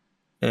there?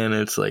 And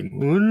it's like,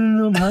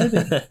 I'm hiding.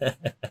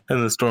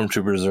 And the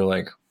stormtroopers are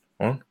like,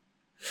 huh?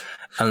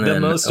 And the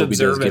most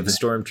observant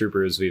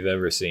stormtroopers we've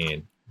ever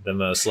seen. The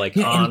most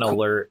on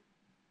alert.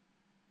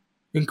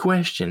 In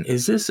question,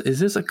 is this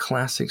a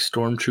classic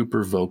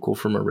stormtrooper vocal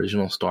from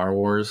original Star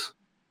Wars?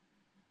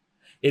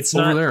 It's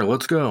over not there.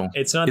 Let's go.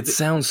 It's not. It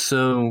sounds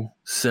so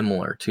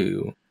similar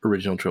to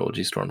original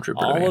trilogy stormtrooper.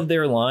 All of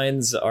their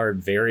lines are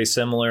very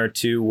similar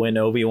to when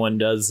Obi-Wan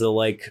does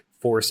the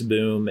force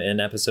boom in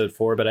episode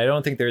 4, but I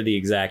don't think they're the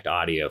exact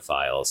audio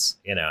files.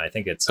 I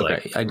think it's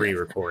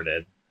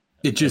re-recorded.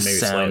 It just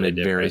sounded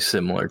very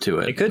similar to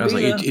it. It could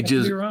be. It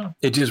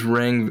just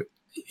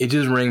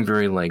rang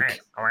very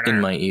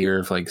in my ear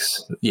of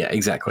yeah,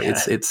 exactly. Yeah.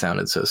 It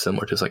sounded so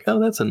similar. Just like, oh,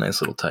 that's a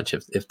nice little touch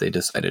if they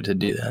decided to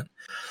do that.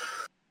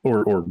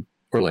 Or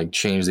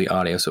change the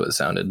audio so it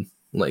sounded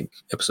like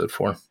episode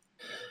 4.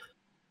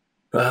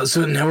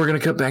 So now we're going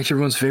to cut back to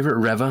everyone's favorite.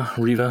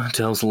 Reva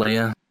tells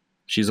Leia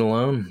she's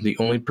alone. The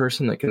only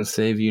person that can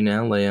save you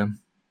now, Leia,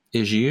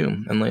 is you.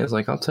 And Leia's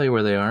like, I'll tell you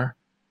where they are.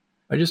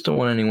 I just don't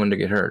want anyone to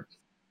get hurt.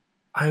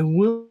 I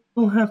will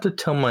have to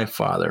tell my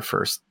father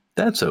first.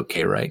 That's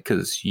okay, right?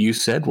 Because you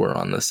said we're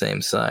on the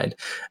same side.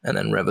 And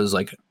then Reva's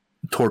like,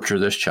 torture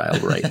this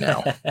child right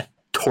now.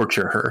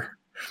 Torture her.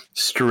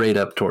 Straight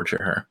up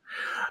torture her.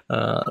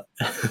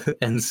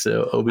 And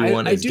so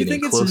Obi-Wan is getting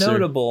closer. I do think it's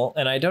notable,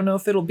 and I don't know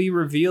if it'll be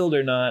revealed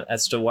or not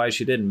as to why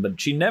she didn't, but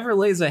she never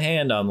lays a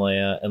hand on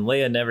Leia, and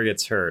Leia never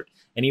gets hurt.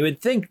 And you would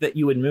think that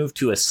you would move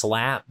to a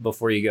slap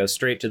before you go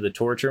straight to the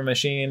torture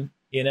machine,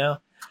 you know?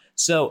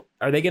 So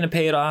are they going to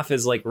pay it off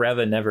as like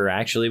Reva never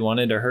actually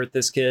wanted to hurt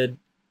this kid?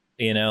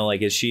 You know,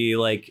 like, is she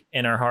like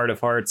in her heart of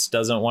hearts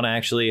doesn't want to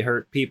actually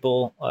hurt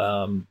people,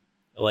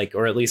 like,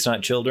 or at least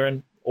not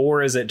children?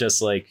 Or is it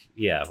just like,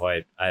 yeah,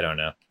 why? I don't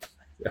know.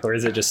 Or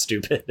is it just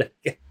stupid?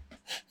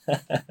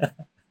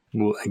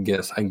 Well, I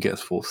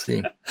guess we'll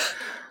see.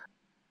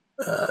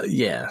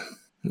 Yeah.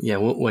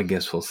 Well, I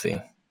guess we'll see.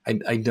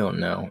 I don't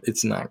know.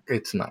 It's not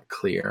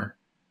clear,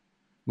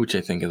 which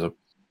I think is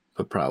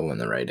a problem in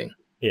the writing.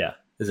 Yeah.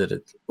 Is it?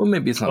 Well,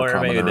 maybe it's not a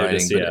problem in the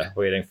writing. Just,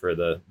 waiting for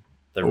the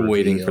reveal.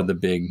 Waiting for the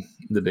big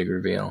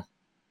reveal,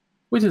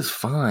 which is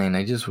fine.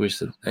 I just wish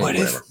that. What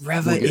if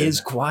Reva is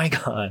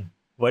Qui-Gon?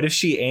 What if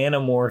she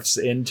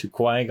animorphs into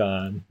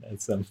Qui-Gon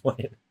at some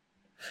point?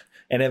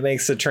 And it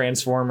makes a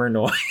transformer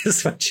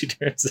noise when she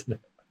turns it.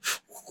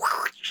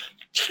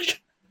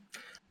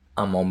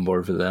 I'm on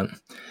board for that.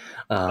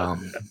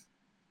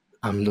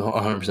 I'm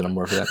 100% on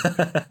board for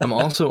that. I'm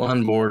also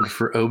on board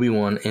for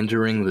Obi-Wan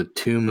entering the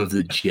Tomb of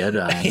the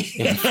Jedi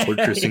in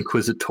Fortress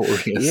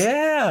Inquisitorius.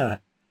 Yeah.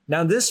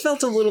 Now, this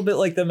felt a little bit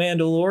like The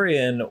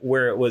Mandalorian,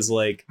 where it was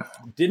like,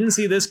 didn't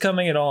see this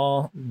coming at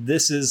all.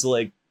 This is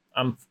like,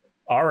 I'm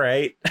all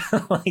right.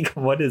 Like,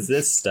 what is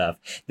this stuff?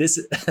 This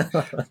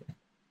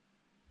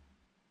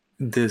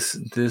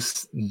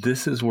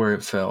is where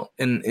it felt,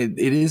 and it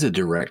is a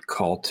direct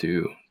call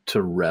to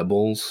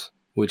Rebels,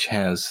 which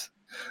has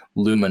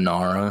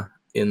Luminara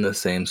in the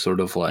same sort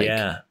of like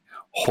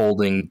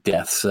holding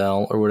death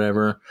cell or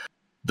whatever.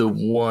 The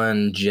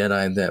one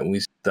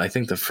Jedi I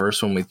think the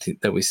first one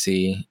that we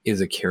see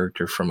is a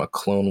character from a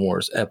Clone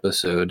Wars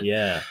episode.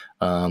 Yeah.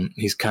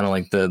 He's kind of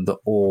like the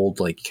old,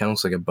 like, kind of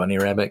looks like a bunny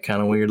rabbit,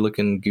 kind of weird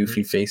looking,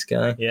 goofy face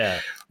guy. Yeah.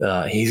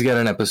 He's got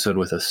an episode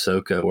with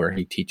Ahsoka where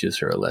he teaches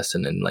her a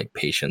lesson in like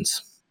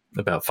patience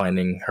about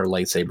finding her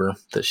lightsaber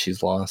that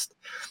she's lost.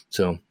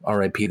 So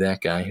R.I.P.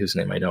 that guy whose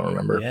name I don't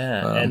remember.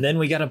 Yeah. And then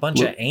we got a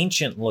bunch of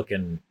ancient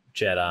looking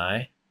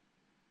Jedi.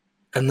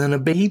 And then a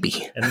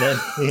baby. And then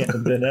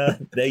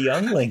the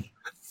youngling.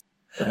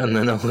 And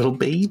then a little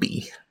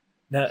baby.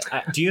 Now,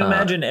 do you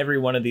imagine every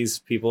one of these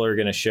people are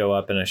going to show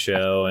up in a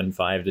show in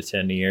 5 to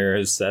 10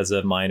 years as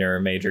a minor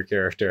or major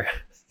character?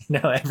 You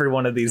know, every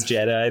one of these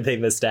Jedi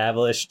they've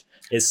established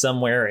is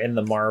somewhere in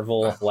the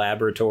Marvel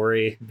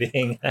laboratory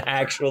being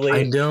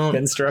actually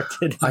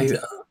constructed.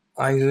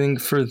 I think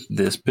for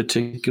this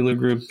particular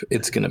group,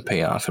 it's going to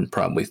pay off in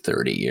probably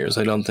 30 years.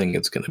 I don't think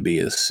it's going to be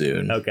as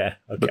soon. Okay.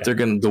 But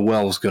the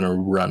well's going to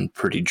run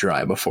pretty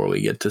dry before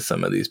we get to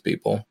some of these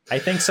people. I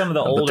think some of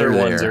the older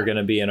ones are going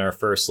to be in our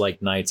first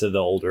like Knights of the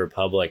Old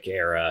Republic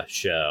era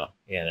show.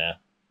 You know,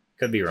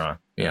 could be wrong.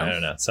 Yeah, I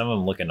don't know. Some of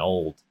them looking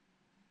old.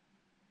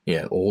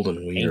 Yeah, old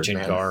and weird.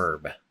 Ancient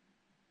garb.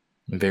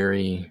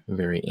 Very,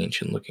 very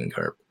ancient looking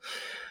garb.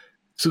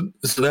 So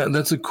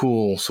that's a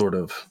cool sort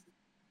of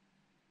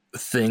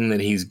thing that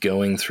he's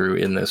going through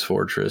in this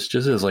fortress,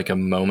 just as like a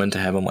moment to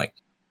have him like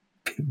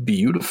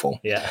beautiful.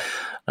 Yeah.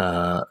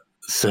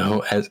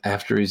 So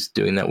after he's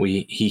doing that,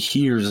 he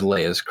hears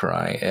Leia's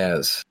cry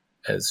as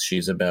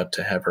she's about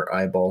to have her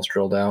eyeballs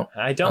drilled out.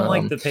 I don't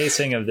like the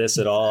pacing of this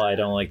at all. I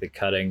don't like the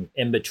cutting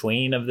in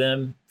between of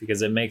them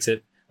because it makes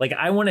it like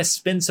I want to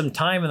spend some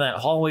time in that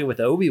hallway with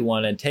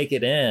Obi-Wan and take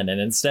it in,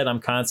 and instead I'm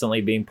constantly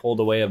being pulled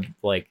away of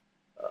like,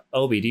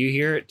 Obi, do you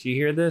hear it? Do you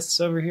hear this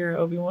over here,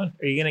 Obi-Wan?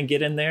 Are you going to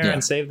get in there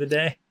and save the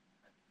day?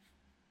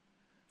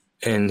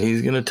 And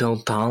he's going to tell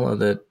Tala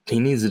that he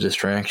needs a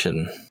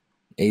distraction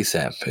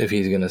ASAP if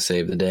he's going to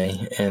save the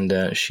day.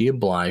 And she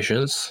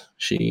obliges.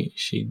 She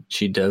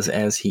does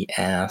as he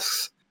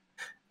asks.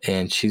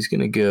 And she's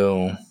going to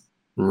go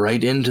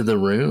right into the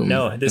room.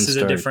 No, this is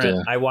a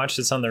different... I watched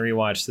this on the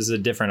rewatch. This is a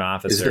different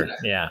officer.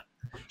 Yeah.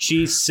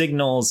 She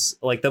signals,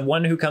 like the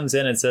one who comes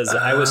in and says,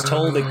 I was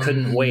told it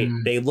couldn't wait.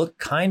 They look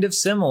kind of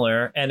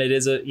similar, and it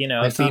is a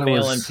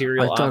female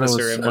Imperial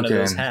officer in one of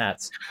those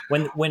hats.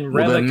 When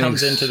Reva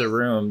comes into the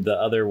room, the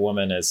other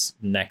woman is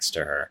next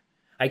to her.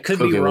 I could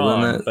be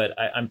wrong, but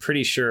I'm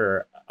pretty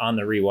sure on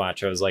the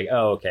rewatch I was like,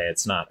 oh, okay,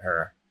 it's not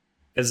her.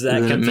 Because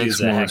that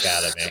confused the heck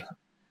out of me.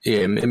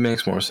 Yeah, it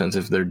makes more sense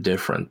if they're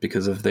different,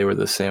 because if they were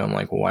the same, I'm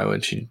like, well, why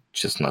would she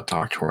just not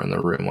talk to her in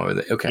the room? Why would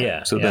they? Okay.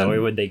 Yeah. So then, why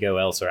would they go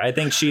elsewhere? I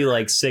think she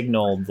like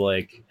signaled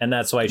like, and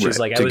that's why she's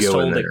like, I was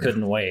told it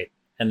couldn't wait.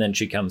 And then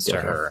she comes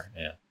to her.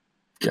 Yeah.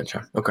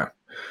 Gotcha. Okay.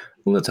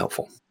 Well, that's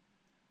helpful.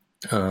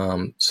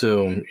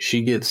 So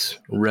she gets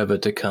Reva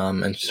to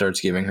come and starts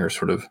giving her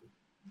sort of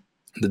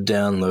the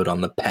download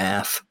on the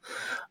path.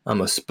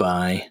 I'm a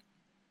spy.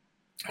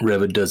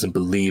 Reva doesn't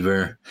believe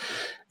her.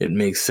 It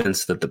makes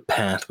sense that the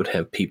path would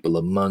have people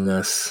among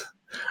us.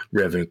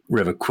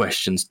 Reva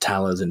questions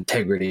Tala's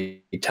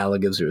integrity. Tala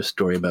gives her a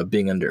story about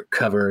being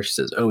undercover. She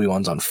says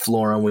Obi-Wan's on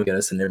Florum. We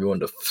gotta send everyone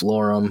to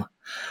Florum.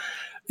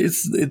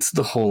 It's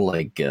the whole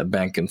like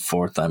back and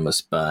forth. I'm a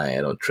spy.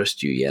 I don't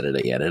trust you. Yada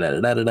yada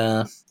yada yada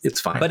yada. It's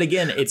fine. But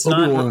again, it's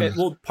Obi-Wan. Not.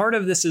 Well, part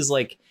of this is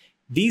like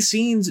these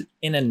scenes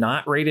in a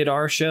not rated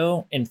R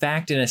show. In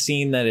fact, in a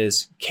scene that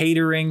is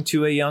catering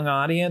to a young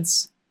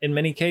audience, in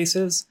many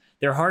cases,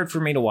 they're hard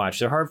for me to watch.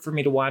 They're hard for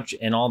me to watch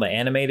in all the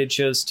animated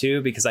shows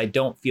too, because I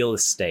don't feel the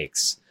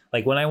stakes.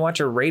 Like when I watch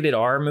a rated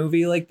R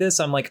movie like this,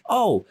 I'm like,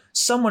 oh,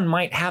 someone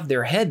might have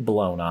their head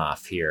blown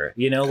off here,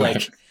 you know,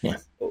 like, yeah.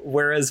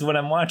 Whereas when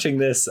I'm watching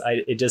this,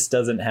 it just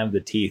doesn't have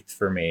the teeth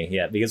for me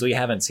yet, because we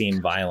haven't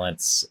seen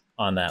violence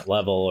on that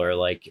level or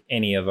like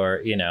any of our,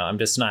 you know, I'm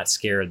just not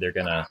scared they're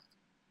going to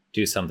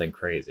do something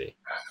crazy.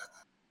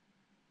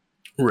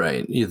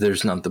 Right.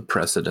 There's not the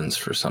precedence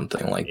for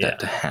something like that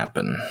to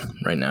happen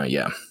right now.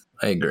 Yeah,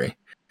 I agree.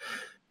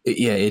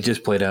 It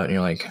just played out and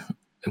you're like,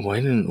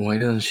 why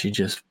doesn't she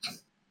just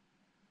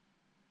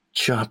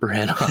chop her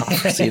head off?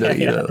 So,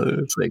 you know,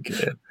 it's like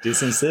do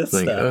some Sith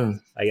stuff. Oh,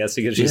 I guess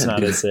because she's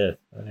not a Sith.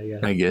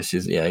 I guess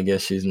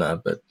she's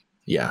not, but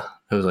yeah,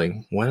 I was like,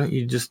 why don't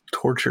you just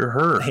torture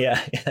her?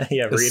 Yeah.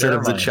 Instead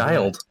of the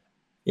child.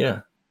 Yeah.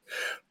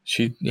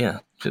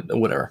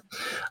 Whatever.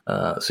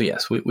 So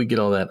yes, we get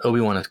all that.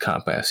 Obi-Wan is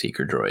caught by a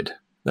seeker droid.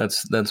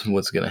 That's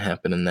what's going to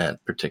happen in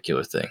that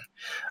particular thing.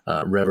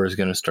 Reva is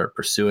going to start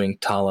pursuing.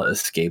 Tala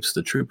escapes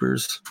the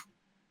troopers,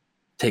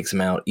 takes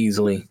them out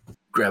easily,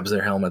 grabs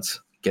their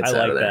helmets, gets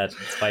out of there. I like that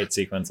fight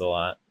sequence a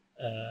lot.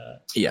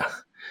 Yeah,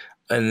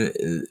 and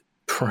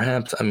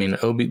perhaps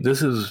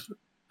this is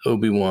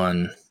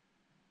Obi-Wan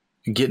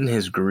getting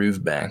his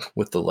groove back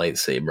with the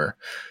lightsaber.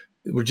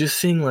 We're just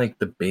seeing like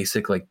the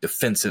basic like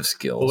defensive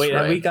skills. Wait,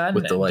 right?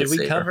 Did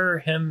we cover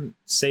him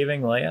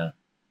saving Leia?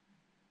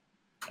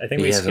 I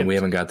think we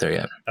haven't got there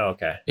yet. Oh,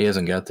 okay. He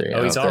hasn't got there yet.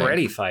 Oh, he's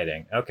already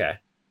fighting. Okay.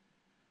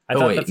 I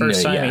thought the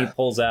first time he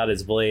pulls out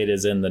his blade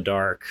is in the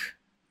dark.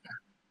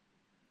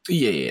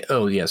 Yeah.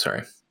 Oh, yeah. Sorry.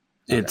 Okay.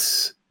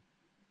 It's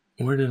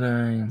where did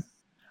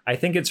I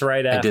think it's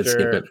right after.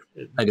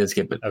 I did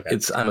skip it. Okay.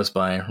 It's I'm a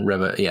spy.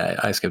 Reva. Yeah,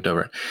 I skipped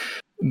over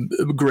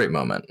it. Great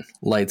moment.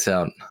 Lights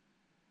out.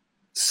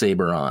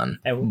 Saber on,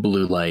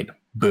 blue light,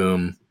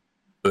 boom,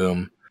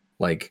 boom.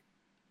 Like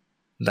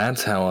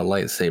that's how a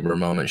lightsaber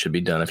moment should be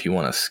done if you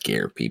want to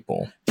scare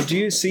people. Did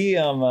you see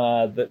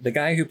the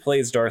guy who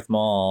plays Darth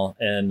Maul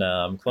in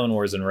Clone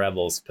Wars and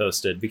Rebels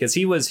posted, because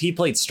he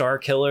played Star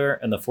Killer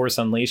in the Force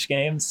Unleashed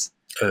games.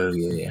 Oh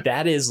yeah.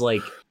 That is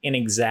like an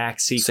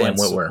exact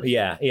sequence. Sam Witwer.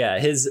 Yeah.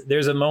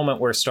 There's a moment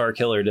where Star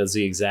Killer does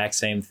the exact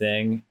same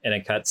thing in a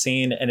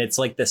cutscene, and it's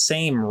like the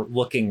same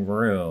looking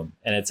room,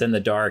 and it's in the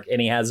dark, and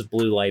he has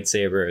blue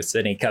lightsabers,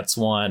 and he cuts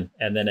one,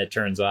 and then it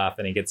turns off,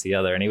 and he gets the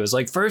other, and he was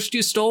like, "First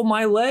you stole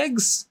my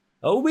legs,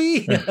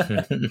 Obi."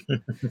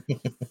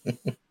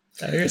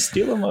 You're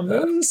stealing my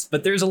moves.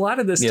 But there's a lot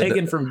of this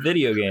taken from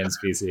video games,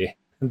 PC.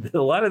 A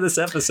lot of this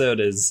episode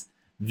is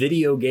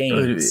video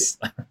games.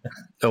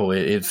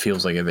 It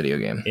feels like a video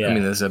game. Yeah. I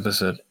mean, this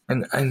episode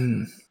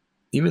and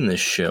even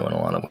this show in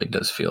a lot of ways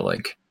does feel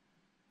like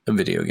a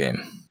video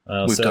game.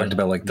 We've talked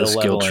about like the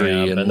skill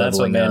tree and that's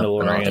what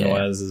Mandalorian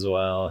was as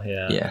well.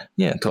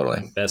 Yeah,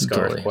 totally.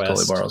 Beskar Quest.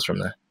 Totally borrows from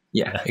that.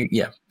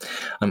 Yeah.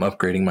 I'm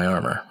upgrading my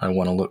armor. I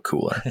want to look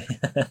cooler.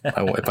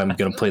 If I'm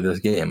going to play this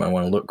game, I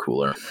want to look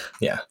cooler.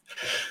 Yeah.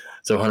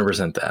 So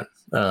 100%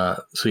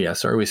 that.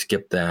 Sorry we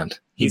skipped that.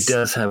 He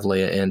does have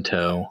Leia in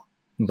tow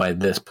by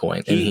this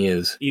point, and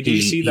he's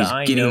getting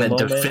that moment?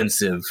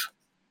 Defensive.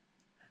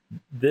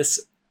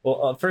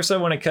 First I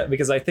want to cut,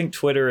 because I think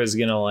Twitter is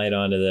going to light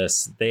onto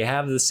this. They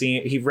have the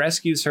scene. He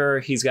rescues her.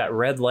 He's got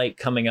red light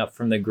coming up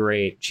from the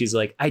grate. She's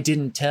like, "I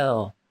didn't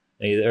tell.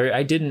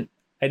 I didn't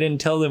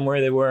tell them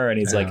where they were." And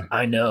he's like,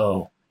 "I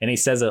know." And he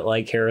says it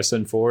like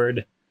Harrison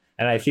Ford.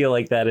 And I feel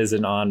like that is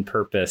an on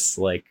purpose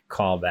like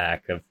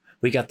callback of,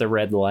 we got the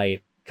red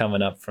light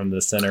coming up from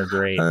the center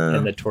grate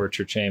in the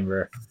torture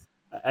chamber.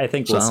 I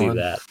think we'll see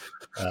that.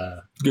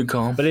 Good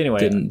call. But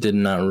anyway, did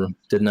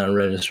not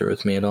register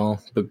with me at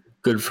all. But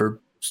good for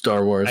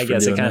Star Wars. I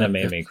guess it kind of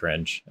made me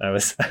cringe. I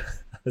was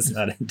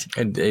not into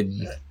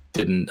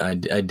it.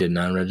 I did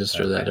not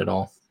register that at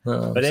all.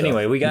 But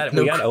anyway, we got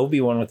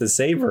Obi-Wan with his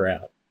saber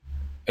out.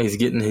 He's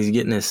getting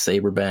his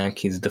saber back.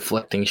 He's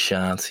deflecting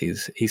shots.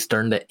 He's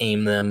starting to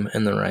aim them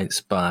in the right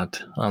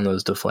spot on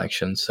those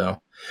deflections.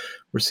 So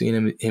we're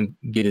seeing him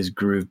get his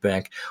groove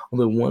back.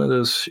 Although one of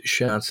those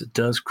shots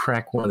does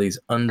crack one of these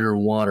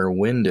underwater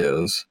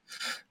windows.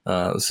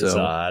 It's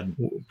odd.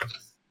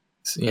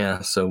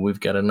 Yeah, so we've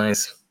got a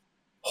nice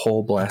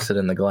hole blasted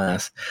in the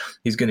glass.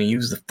 He's going to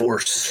use the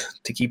Force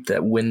to keep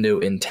that window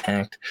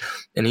intact.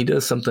 And he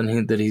does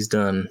something that he's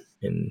done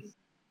in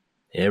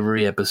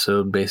every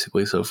episode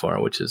basically so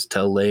far, which is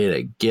tell Leia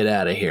to get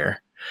out of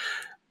here.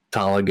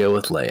 Tala, go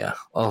with Leia.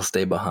 I'll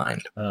stay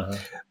behind. Uh-huh.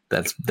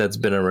 That's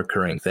been a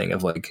recurring thing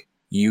of like,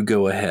 you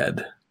go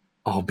ahead,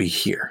 I'll be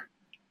here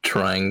to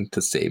trying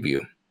to save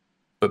you,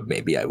 but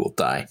maybe I will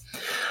die.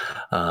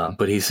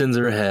 But he sends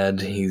her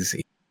ahead. He's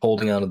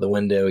holding out of the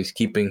window. He's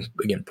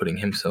putting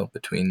himself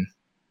between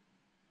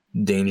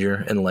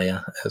danger and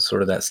Leia as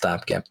sort of that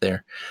stopgap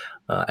there.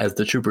 As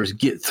the troopers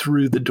get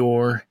through the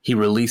door, he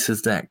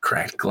releases that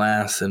cracked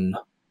glass and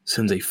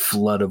sends a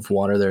flood of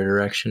water their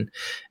direction,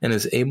 and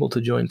is able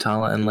to join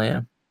Tala and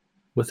Leia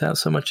without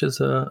so much as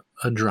a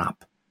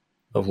drop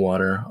of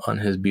water on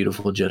his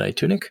beautiful Jedi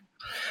tunic.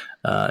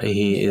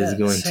 He is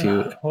going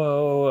to...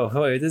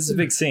 Whoa, this is a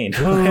big scene.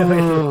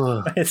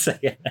 Wait a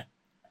second.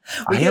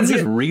 I am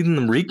just reading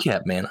the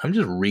recap, man. I'm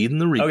just reading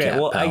the recap. Okay,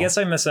 well, pal. I guess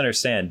I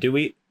misunderstand.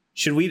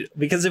 Should we,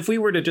 because if we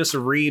were to just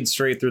read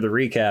straight through the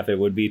recap, it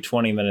would be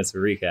 20 minutes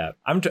of recap.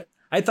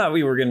 I thought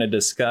we were going to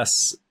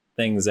discuss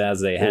things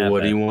as they happen.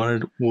 What do you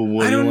want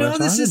to I don't know.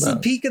 This is the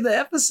peak of the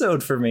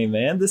episode for me,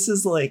 man. This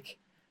is like,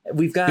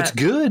 it's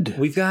good.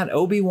 We've got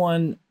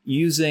Obi-Wan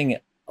using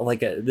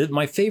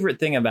my favorite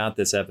thing about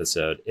this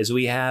episode is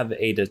we have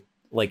a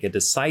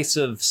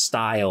decisive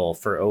style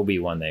for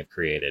Obi-Wan they've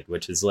created,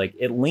 which is like,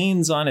 it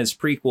leans on his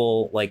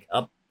prequel, like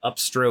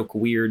upstroke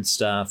weird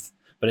stuff,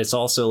 but it's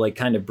also like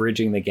kind of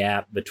bridging the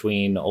gap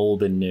between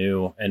old and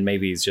new, and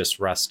maybe he's just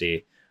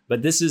rusty.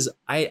 But this is,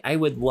 I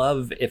would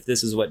love if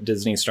this is what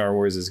Disney Star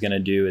Wars is going to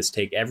do, is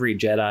take every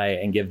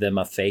Jedi and give them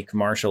a fake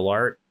martial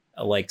art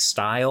like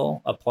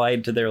style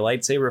applied to their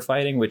lightsaber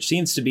fighting, which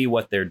seems to be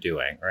what they're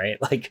doing,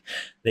 right? Like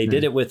they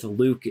did it with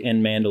Luke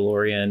in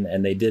Mandalorian,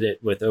 and they did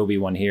it with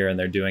Obi-Wan here, and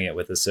they're doing it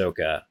with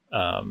Ahsoka.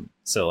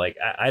 So like,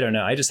 I don't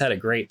know. I just had a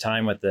great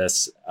time with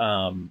this.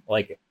 When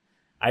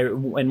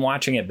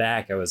watching it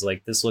back, I was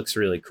like, this looks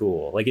really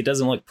cool. Like, it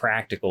doesn't look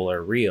practical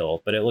or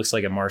real, but it looks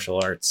like a martial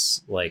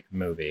arts like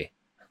movie,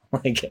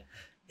 like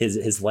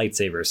his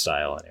lightsaber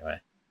style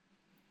anyway.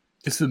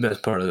 It's the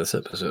best part of this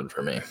episode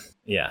for me.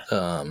 Yeah.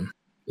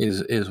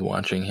 Is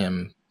watching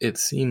him. It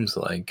seems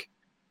like,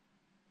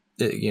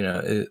 that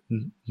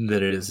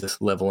it is this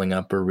leveling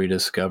up or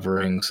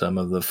rediscovering some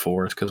of the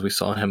Force, because we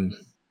saw him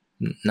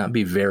not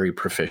be very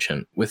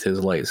proficient with his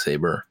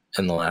lightsaber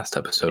in the last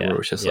episode, where it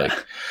was just like,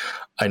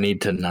 I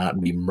need to not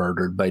be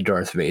murdered by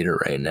Darth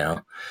Vader right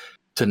now.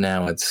 To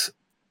now it's,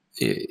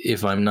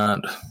 if I'm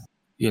not,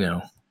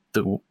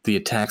 the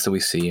attacks that we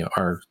see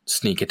are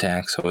sneak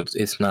attacks, so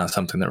it's not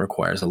something that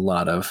requires a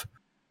lot of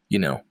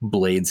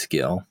blade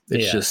skill.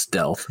 It's just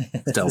stealth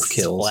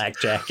kills.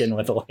 Blackjacking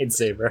with a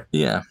lightsaber.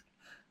 Yeah.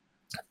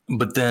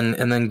 But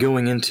then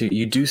going into,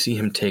 you do see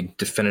him take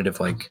definitive,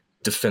 like,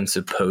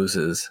 defensive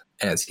poses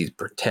as he's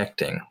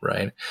protecting,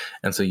 right?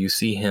 And so you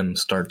see him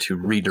start to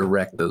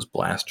redirect those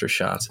blaster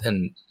shots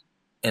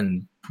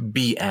and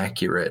be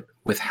accurate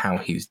with how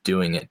he's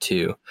doing it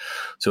too.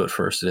 So at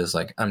first it is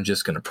like, I'm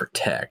just going to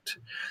protect.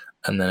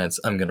 And then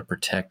it's, I'm going to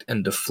protect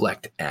and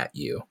deflect at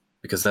you.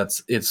 Because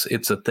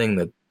it's a thing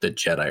that the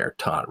Jedi are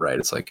taught, right?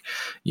 It's like,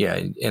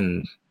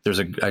 and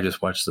I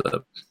just watched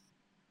the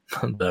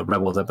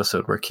Rebels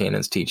episode where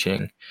Kanan's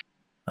teaching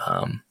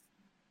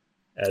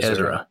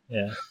Ezra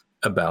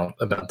about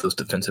those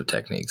defensive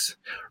techniques,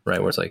 right?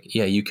 Where it's like,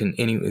 you can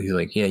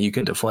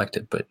deflect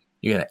it, but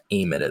you got to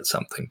aim it at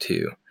something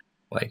too.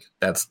 Like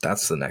that's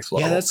the next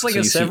level. Yeah, that's like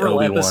a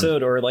several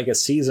episode or like a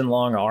season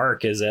long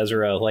arc as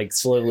Ezra, like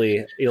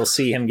slowly you'll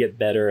see him get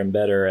better and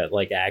better at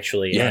like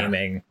actually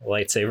aiming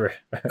lightsaber.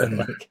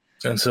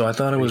 And so I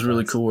thought it was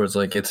really cool where it's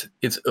like,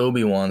 it's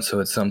Obi-Wan.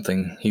 So it's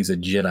something, he's a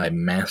Jedi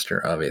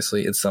master,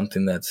 obviously. It's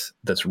something that's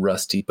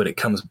rusty, but it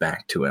comes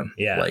back to him.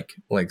 Yeah.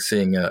 Like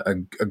seeing a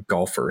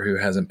golfer who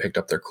hasn't picked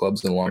up their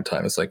clubs in a long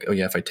time. It's like, oh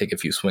yeah, if I take a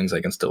few swings, I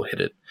can still hit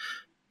it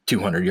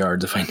 200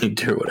 yards if I need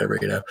to or whatever,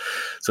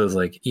 So it's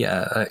like,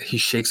 he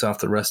shakes off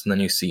the rust, and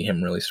then you see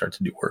him really start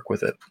to do work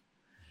with it.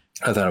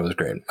 I thought it was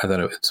great. I thought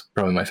it's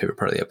probably my favorite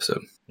part of the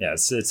episode. Yeah,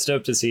 it's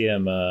dope to see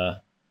him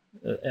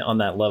on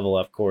that level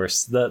up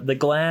course. The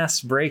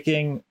glass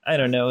breaking, I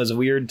don't know, is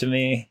weird to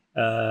me.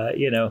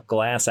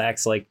 Glass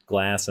acts like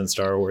glass in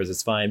Star Wars.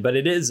 It's fine, but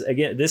it is,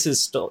 again, this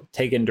is still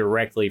taken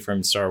directly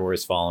from Star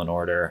Wars Fallen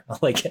Order.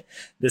 Like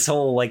this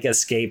whole like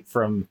escape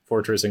from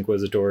Fortress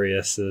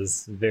Inquisitorius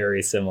is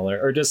very similar,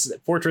 or just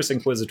Fortress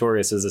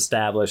Inquisitorius is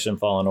established in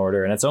Fallen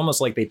Order, and it's almost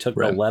like they took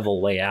the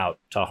level layout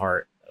to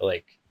heart.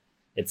 Like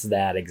it's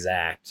that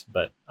exact,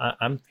 but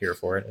I'm here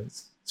for it.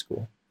 It's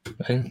cool.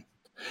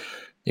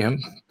 Yeah,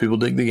 people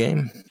dig the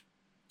game.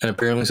 And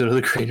apparently so do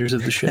the creators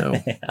of the show,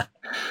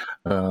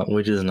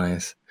 which is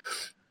nice.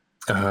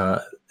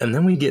 And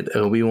then we get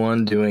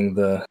Obi-Wan doing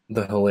the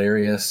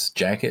hilarious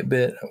jacket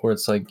bit where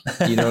it's like,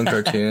 in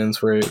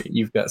cartoons where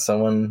you've got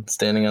someone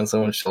standing on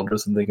someone's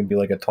shoulders and they can be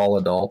like a tall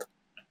adult.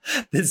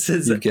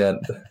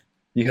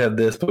 You have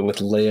this, but with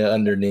Leia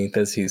underneath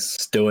as he's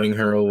stowing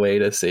her away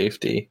to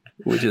safety,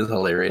 which is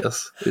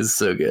hilarious. It's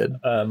so good.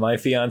 My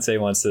fiance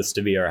wants this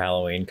to be our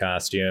Halloween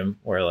costume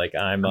where like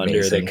I'm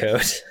Amazing. Under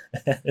the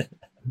coat.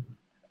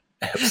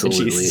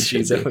 Absolutely.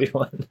 She's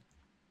Obi-Wan.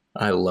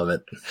 I love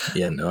it.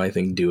 Yeah, no, I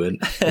think do it.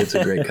 It's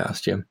a great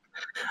costume.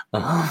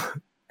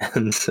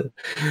 And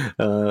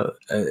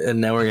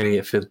now we're going to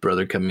get Fifth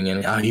Brother coming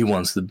in. He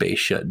wants the base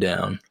shut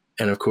down.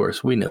 And of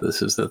course, we know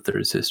this is the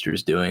third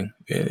sister's doing.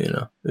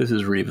 This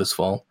is Reva's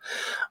fault.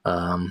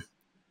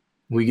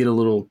 We get a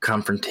little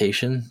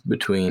confrontation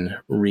between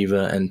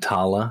Reva and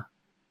Tala.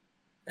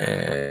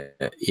 And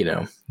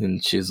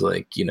she's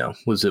like,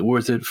 was it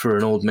worth it for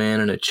an old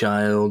man and a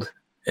child?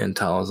 And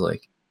Tala's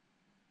like,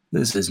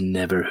 this is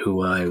never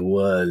who I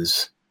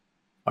was.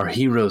 Our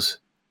heroes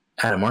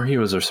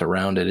are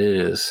surrounded.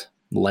 It is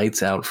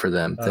lights out for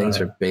them.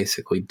 Things are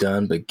basically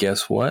done. But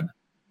guess what?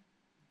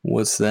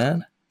 What's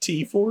that?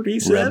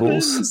 T-47s.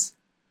 Rebels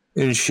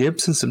and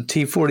ships and some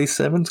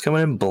T-47s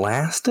coming in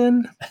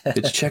blasting.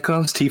 It's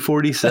Chekhov's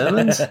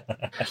T-47s.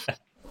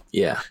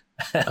 Yeah.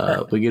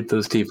 We get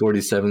those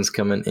T-47s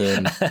coming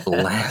in,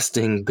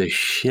 blasting the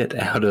shit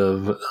out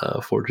of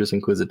Fortress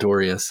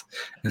Inquisitorius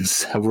and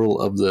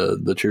several of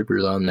the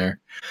troopers on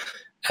there,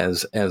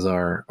 as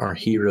our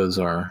heroes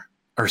are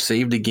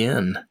saved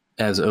again,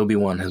 as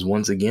Obi-Wan has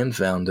once again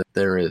found that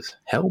there is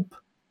help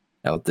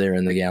out there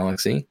in the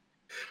galaxy,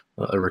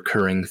 a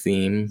recurring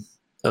theme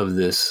of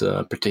this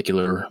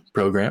particular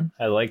program.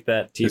 I like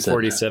that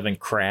T-47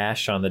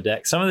 crash on the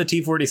deck. Some of the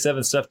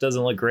T-47 stuff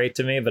doesn't look great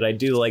to me, but I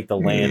do like the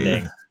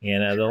landing.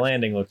 The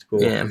landing looks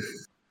cool. Yeah.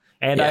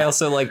 And I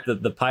also like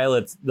the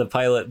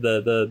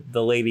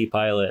lady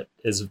pilot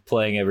is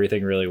playing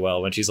everything really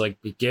well when she's like,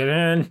 get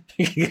in,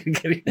 get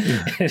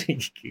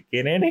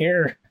in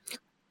here.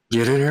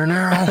 Get in here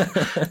now.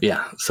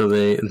 Yeah. So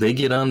they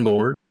get on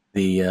board.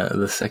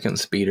 The second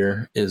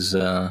speeder is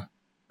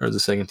or the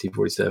second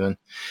T-47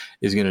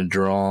 is going to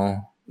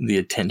draw the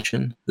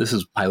attention. This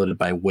is piloted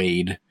by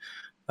Wade,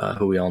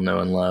 who we all know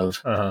and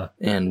love.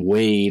 And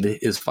Wade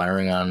is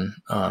firing on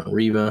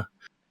Reva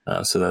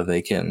so that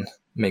they can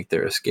make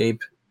their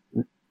escape.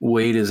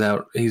 Wade is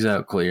out. He's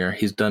out clear.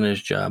 He's done his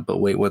job. But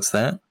wait, what's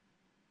that?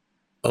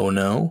 Oh,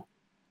 no.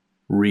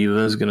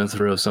 Reva is going to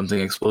throw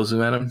something explosive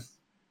at him.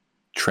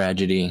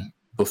 Tragedy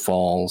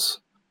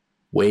befalls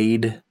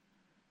Wade.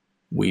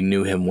 We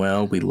knew him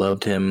well. We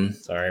loved him.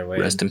 Sorry,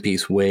 Wade. Rest in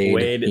peace,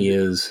 Wade. He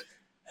is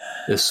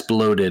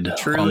exploded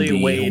truly on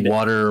the Wade.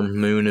 Water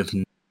moon of...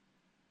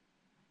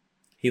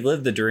 He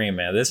lived the dream,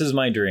 man. This is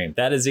my dream.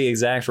 That is the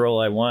exact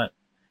role I want.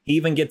 He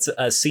even gets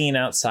a scene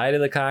outside of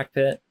the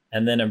cockpit,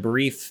 and then a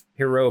brief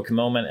heroic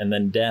moment, and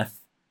then death.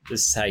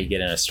 This is how you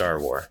get in a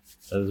Star Wars.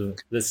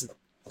 This is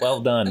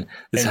well done.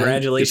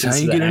 Congratulations. This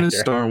is how you to get in a actor.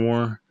 Star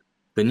Wars.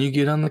 Then you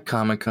get on the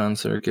Comic-Con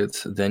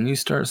circuits. Then you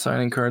start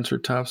signing cards for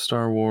top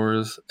Star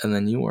Wars, and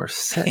then you are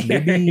set,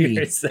 baby.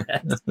 You're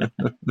set.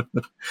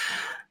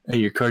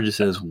 And your card just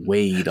says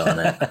Wade on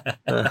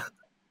it.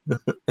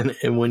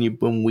 And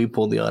when we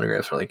pulled the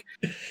autographs, we're like,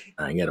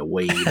 I got a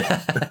Wade.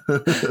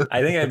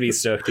 I think I'd be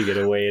stoked to get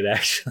a Wade,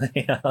 actually.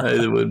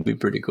 It would be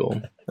pretty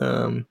cool.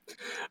 But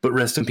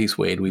rest in peace,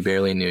 Wade. We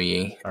barely knew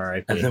ye. All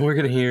right. And then we're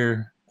gonna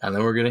hear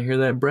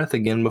that breath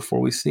again before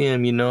we see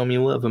him. You know him,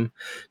 you love him.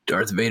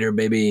 Darth Vader,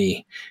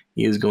 baby.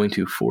 He is going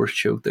to force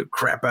choke the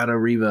crap out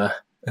of Reva.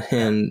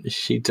 And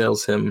she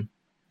tells him,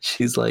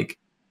 she's like,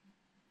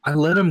 I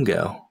let him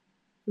go.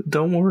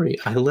 Don't worry.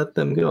 I let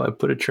them go. I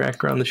put a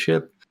tracker on the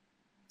ship.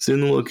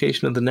 Soon the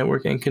location of the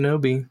network and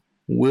Kenobi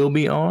will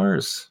be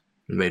ours.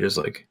 And Vader's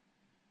like,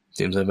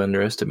 seems I've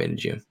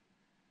underestimated you.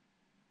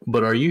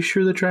 But are you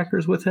sure the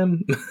tracker's with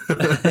him?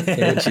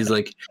 And she's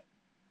like,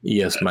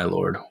 yes, my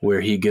lord.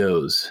 Where he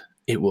goes,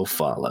 it will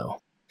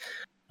follow.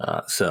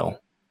 So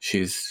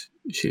she's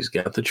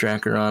got the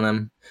tracker on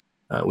him.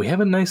 We have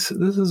this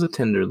is a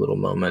tender little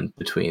moment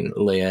between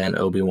Leia and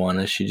Obi-Wan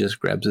as she just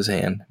grabs his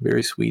hand.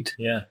 Very sweet.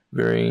 Yeah.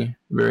 Very,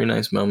 very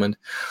nice moment.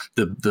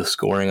 The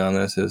scoring on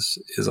this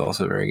is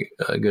also very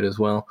good as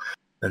well.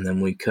 And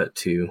then we cut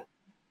to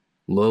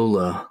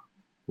Lola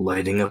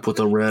lighting up with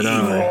a red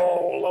eye.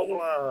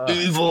 Lola.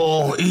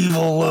 Evil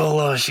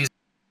Lola. She's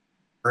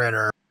in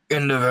her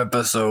end of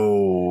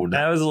episode.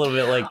 That was a little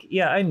bit like,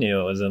 yeah, I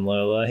knew it was in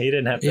Lola. He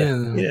didn't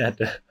have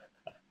to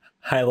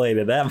highlight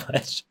it that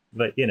much,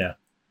 but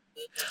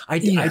I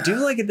do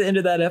like at the end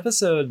of that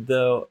episode,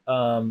 though.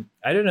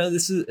 I don't know.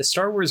 This is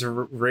Star Wars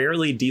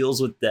rarely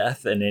deals with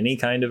death in any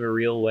kind of a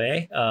real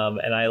way.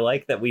 And I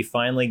like that we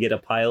finally get a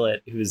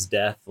pilot whose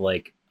death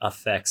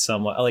affects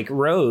someone. Like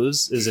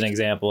Rose is an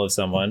example of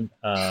someone.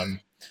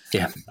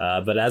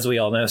 But as we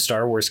all know,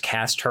 Star Wars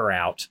cast her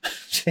out.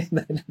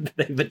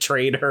 They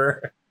betrayed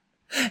her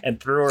and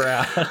threw her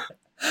out.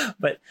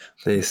 But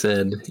they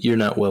said, you're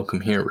not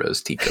welcome here,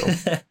 Rose Tico.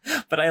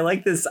 But I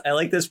like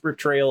this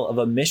portrayal of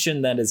a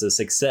mission that is a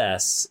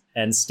success,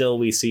 and still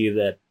we see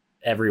that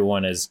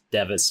everyone is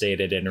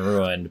devastated and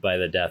ruined by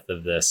the death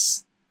of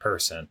this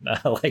person. I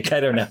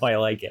don't know, I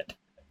like it.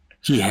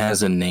 He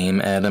has a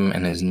name, Adam,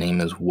 and his name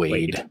is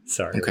Wade.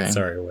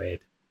 Sorry,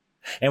 Wade.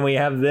 And we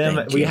have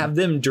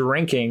them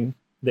drinking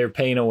their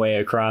pain away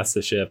across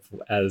the ship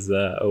as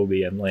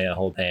Obi and Leia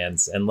hold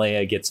hands, and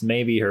Leia gets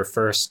maybe her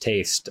first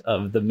taste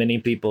of the many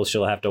people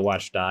she'll have to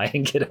watch die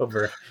and get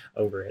over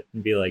it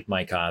and be like,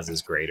 my cause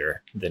is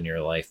greater than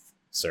your life,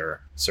 Sir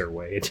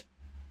Wade.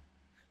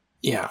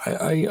 Yeah,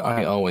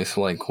 I always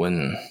like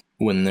when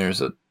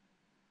there's a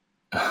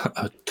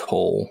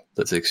coal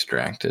that's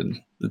extracted.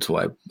 That's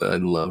why I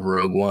love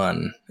Rogue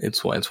One.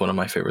 It's why it's one of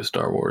my favorite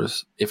Star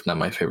Wars, if not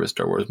my favorite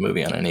Star Wars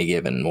movie on any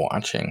given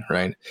watching,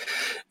 right?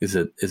 Is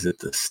it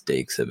the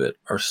stakes of it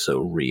are so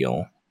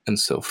real and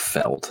so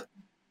felt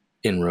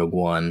in Rogue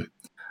One.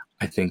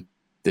 I think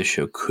this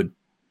show could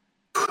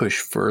push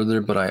further,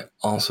 but I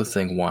also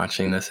think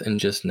watching this, and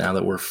just now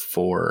that we're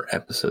 4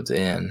 episodes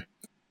in,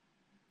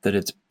 that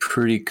it's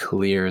pretty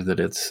clear that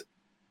it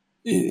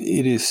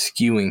is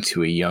skewing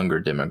to a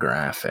younger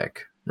demographic,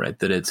 right?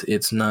 That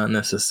it's not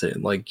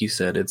necessarily, like you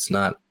said, it's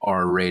not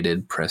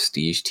R-rated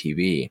prestige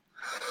TV.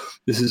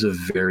 This is a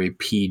very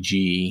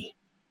PG,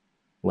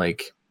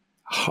 like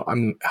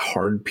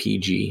hard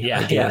PG. Yeah,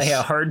 I guess.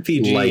 Yeah. Hard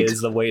PG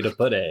is the way to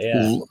put it.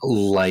 Yeah,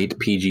 light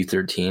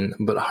PG-13,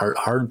 but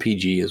hard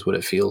PG is what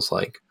it feels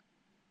like,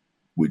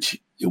 which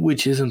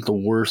isn't the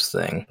worst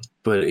thing.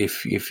 But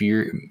if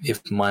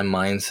my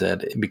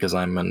mindset, because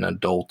I'm an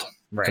adult,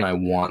 right, and I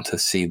want to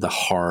see the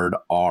hard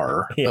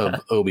R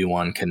of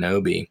Obi-Wan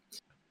Kenobi,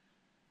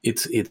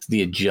 it's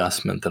the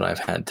adjustment that I've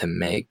had to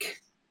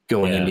make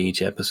going into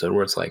each episode,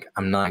 where it's like,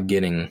 I'm not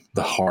getting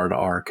the hard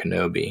R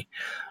Kenobi.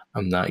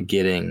 I'm not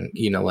getting,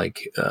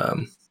 like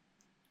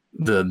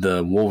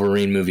the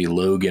Wolverine movie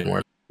Logan,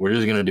 where we're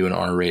just going to do an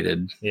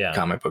R-rated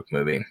comic book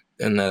movie.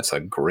 And that's a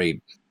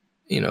great,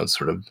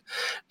 sort of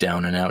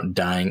down and out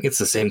dying. It's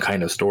the same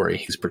kind of story.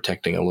 He's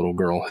protecting a little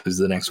girl who's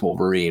the next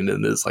Wolverine,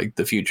 and it's like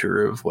the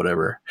future of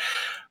whatever.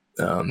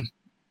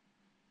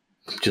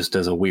 Just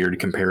as a weird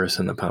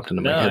comparison that popped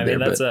into my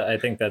head. I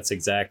think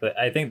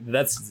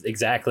that's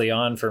exactly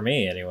on for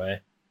me anyway.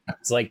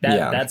 It's like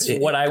that. That's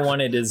what I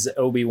wanted is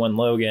Obi-Wan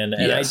Logan,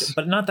 and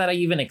but not that I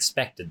even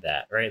expected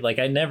that, right? Like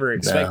I never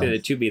expected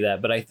it to be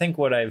that, but I think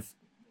what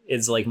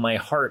is like my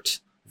heart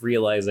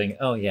realizing,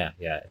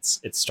 it's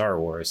Star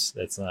Wars.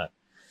 It's not.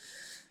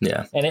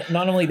 Yeah. And it,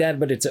 not only that,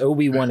 but it's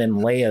Obi-Wan and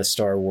Leia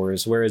Star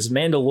Wars, whereas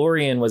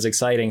Mandalorian was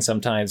exciting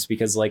sometimes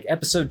because like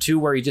episode 2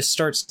 where he just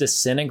starts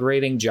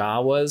disintegrating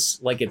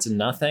Jawas like it's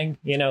nothing,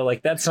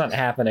 like that's not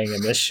happening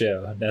in this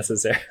show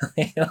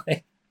necessarily. No.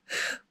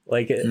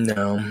 Like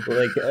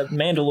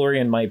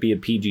Mandalorian might be a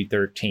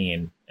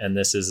PG-13 and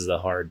this is the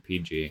hard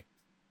PG.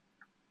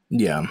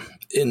 Yeah.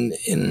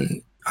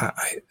 It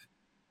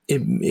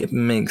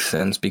makes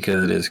sense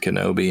because it is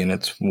Kenobi and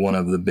it's one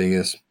of the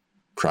biggest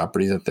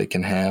properties that they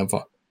can have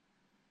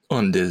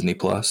on Disney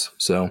Plus.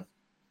 So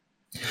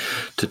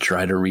to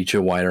try to reach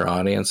a wider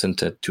audience and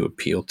to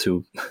appeal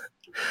to,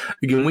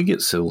 again, we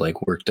get so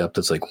like worked up.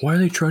 That's like, why are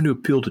they trying to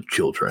appeal to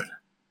children?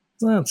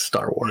 That's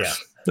Star Wars. Yeah.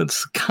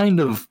 That's kind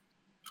of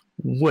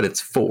what it's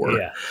for.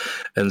 Yeah.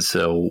 And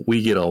so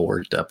we get all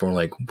worked up and we're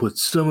like, but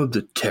some of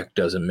the tech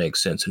doesn't make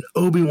sense. And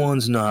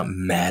Obi-Wan's not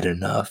mad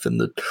enough.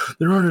 And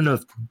there aren't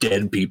enough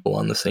dead people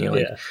on the thing.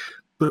 Like,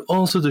 but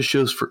also the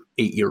show's for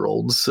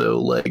 8-year-olds. So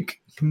like,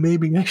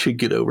 maybe I should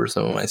get over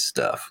some of my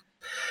stuff.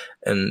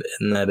 And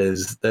that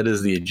is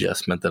the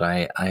adjustment that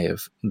I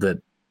have,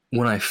 that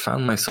when I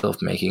found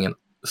myself making it,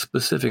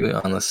 specifically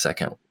on the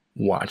second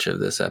watch of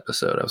this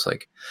episode, I was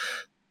like,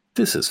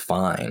 this is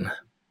fine.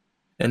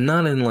 And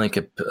not in like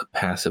a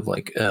passive,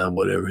 like,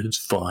 whatever, it's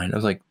fine. I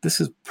was like,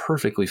 this is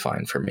perfectly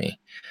fine for me.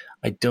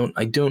 I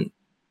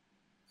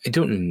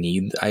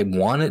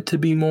want it to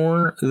be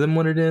more than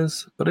what it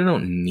is, but I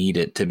don't need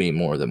it to be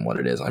more than what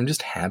it is. I'm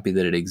just happy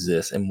that it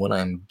exists. And what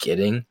I'm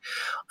getting,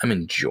 I'm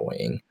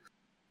enjoying,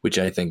 which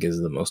I think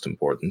is the most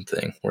important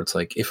thing, where it's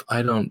like, if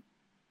I don't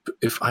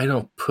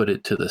put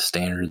it to the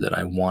standard that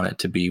I want it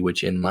to be,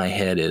 which in my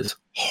head is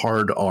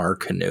hard R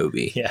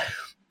Kenobi,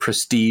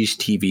 prestige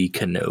TV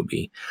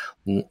Kenobi,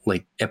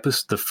 like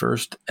the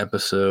first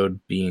episode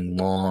being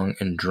long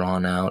and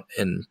drawn out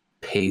and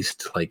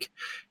paced, like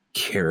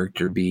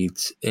character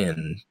beats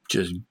and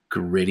just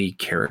gritty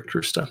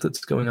character stuff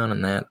that's going on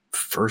in that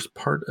first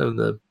part of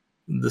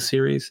the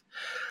series,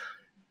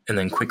 and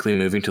then quickly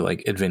moving to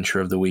like adventure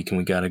of the week and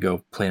we got to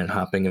go planet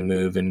hopping and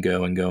move and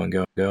go and go and go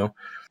and go.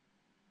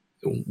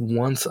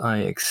 Once I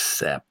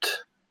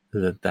accept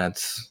that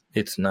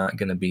it's not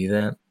going to be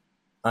that,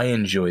 I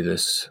enjoy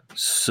this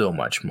so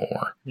much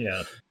more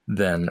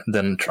than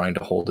trying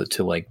to hold it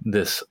to like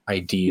this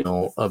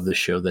ideal of the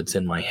show that's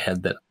in my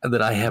head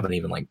that I haven't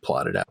even like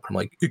plotted out. I'm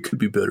like, it could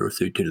be better if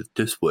they did it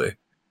this way,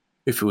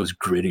 if it was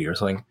gritty or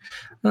something.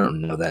 I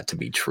don't know that to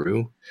be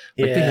true.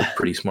 Like, they have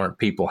pretty smart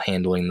people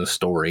handling the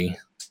story,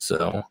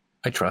 so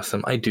I trust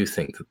them. I do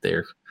think that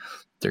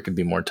there could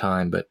be more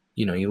time, but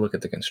you look at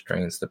the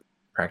constraints, the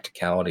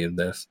practicality of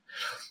this.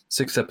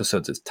 6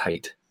 episodes is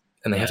tight.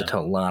 And they have to tell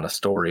a lot of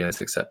story in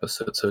 6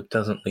 episodes, so it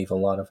doesn't leave a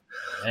lot of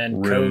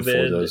room COVID,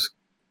 for those.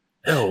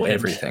 Oh,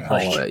 everything, all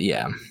of it,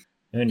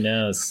 Who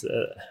knows?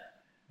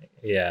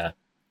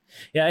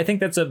 I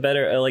think that's a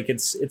better. Like,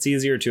 it's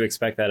easier to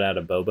expect that out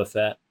of Boba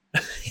Fett.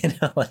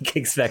 Like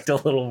expect a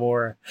little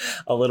more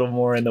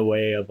in the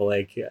way of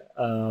like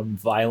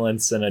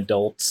violence and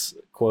adult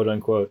quote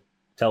unquote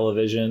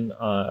television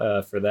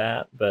for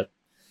that. But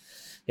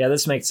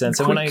this makes sense.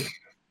 And when I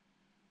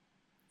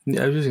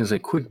was just gonna say,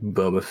 quick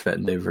Boba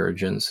Fett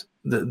divergence.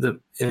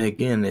 And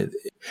again,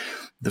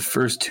 the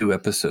first 2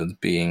 episodes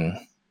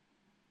being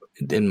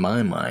in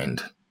my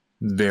mind,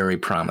 very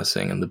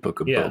promising in the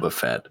Book of Boba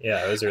Fett. Yeah,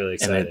 I was really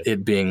excited. And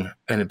it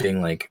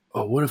being like,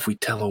 oh, what if we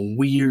tell a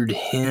weird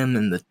him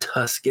and the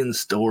Tusken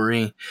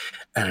story,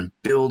 and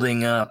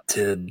building up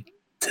to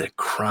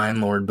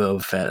Crime Lord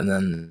Boba Fett, and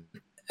then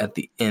at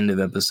the end of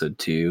episode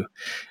 2,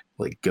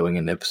 like going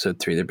into episode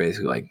 3, they're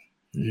basically like,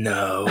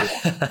 no,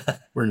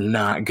 we're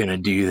not gonna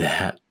do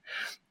that.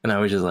 And I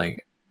was just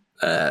like,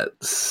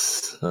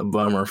 that's a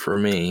bummer for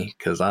me,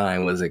 because I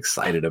was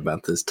excited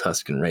about this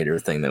Tusken Raider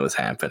thing that was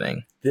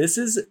happening. This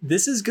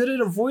is good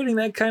at avoiding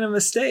that kind of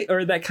mistake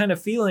or that kind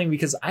of feeling,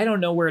 because I don't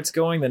know where it's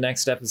going the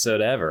next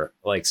episode ever.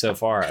 Like, so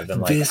far, I've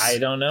been like, I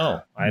don't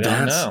know. And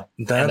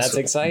that's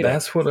exciting.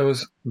 That's what I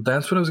was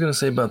going to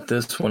say about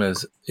this one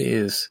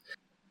is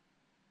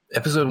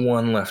episode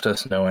 1 left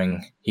us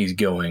knowing he's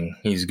going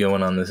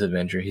on this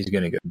adventure. He's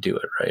going to go do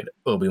it, right?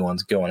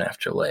 Obi-Wan's going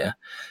after Leia.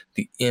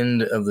 The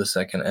end of the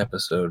second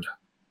episode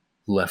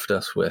left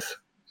us with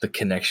the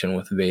connection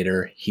with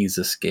Vader. He's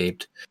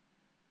escaped.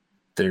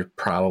 There's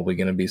probably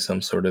going to be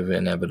some sort of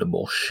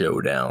inevitable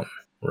showdown,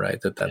 right?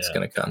 That's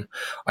going to come.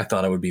 I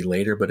thought it would be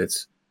later, but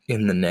it's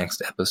in the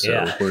next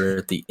episode, where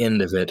at the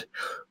end of it,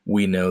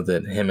 we know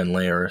that him and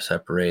Leia are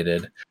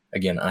separated.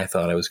 Again, I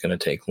thought it was going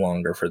to take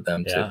longer for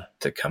them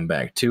to come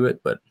back to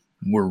it, but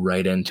we're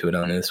right into it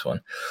on this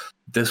one.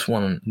 This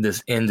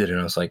ended, and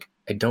I was like,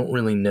 I don't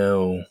really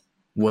know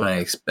what I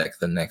expect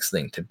the next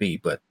thing to be,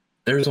 but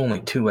there's only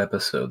 2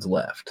 episodes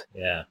left.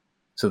 Yeah.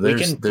 So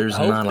there's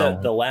hope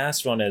that the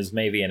last one is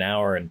maybe an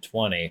hour and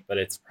 20, but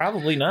it's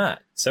probably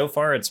not. So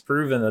far, it's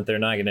proven that they're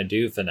not going to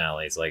do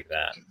finales like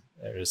that.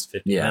 They're just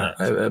 50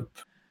 minutes. I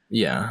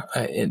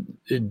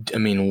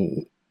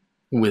mean,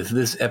 with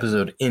this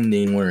episode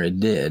ending where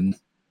it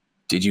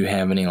did you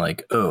have any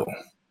like, oh,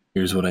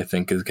 here's what I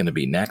think is going to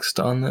be next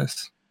on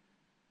this?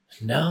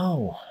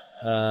 No,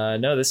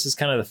 this is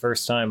kind of the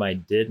first time I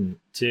didn't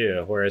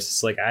too, where it's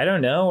just like, I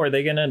don't know. Are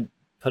they going to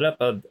put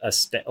up are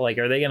they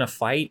going to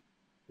fight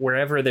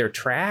wherever they're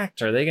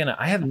tracked? Are they going to,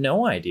 I have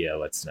no idea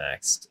what's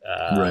next.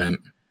 Right.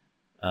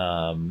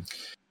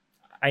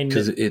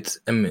 Because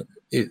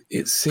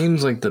it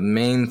seems like the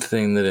main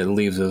thing that it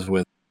leaves us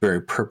with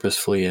very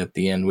purposefully at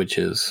the end, which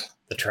is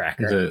the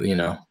tracker,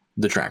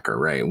 the tracker,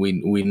 right?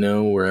 We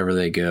know wherever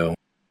they go,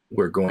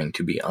 we're going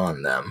to be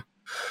on them.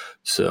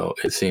 So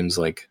it seems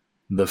like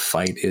the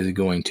fight is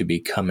going to be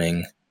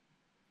coming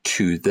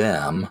to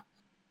them,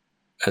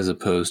 as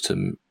opposed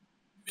to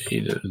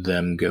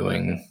them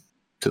going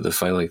to the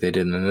fight like they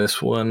did in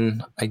this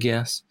one, I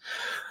guess.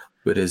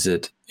 But is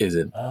it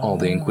all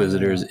the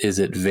Inquisitors? Is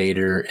it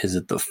Vader? Is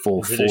it the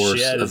full force of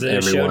everyone? Is it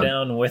a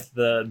showdown with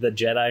the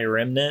Jedi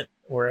remnant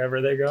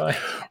wherever they're going?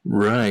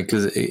 Right,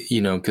 because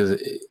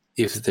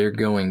if they're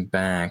going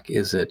back,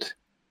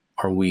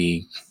 are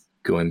we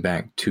going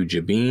back to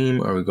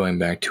Jabim? Are we going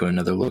back to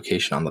another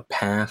location on the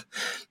path?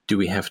 Do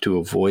we have to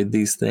avoid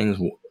these things?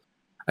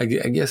 I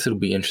guess it'll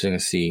be interesting to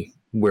see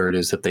where it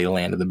is that they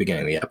land at the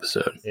beginning of the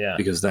episode. Yeah,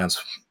 because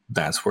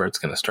that's where it's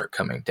going to start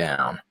coming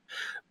down.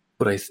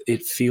 But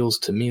it feels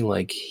to me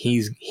like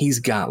he's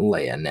got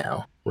Leia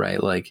now,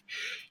 right? Like,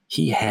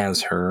 he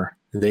has her.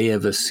 They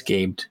have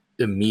escaped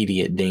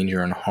immediate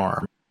danger and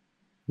harm.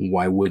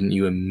 Why wouldn't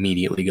you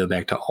immediately go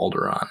back to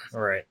Alderaan?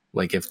 Right.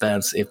 Like, if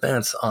that's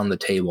on the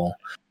table,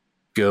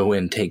 go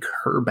and take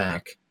her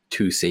back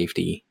to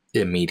safety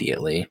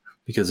immediately.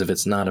 Because if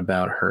it's not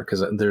about her,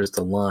 because there's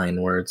the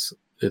line where it's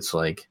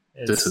like,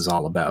 this is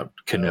all about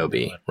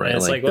Kenobi, right? And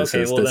it's like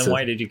okay, then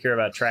why did you care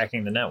about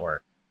tracking the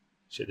network?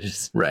 Should have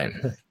just right.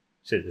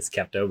 Should have just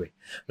kept Obi.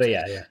 But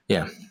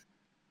yeah.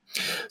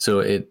 So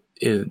it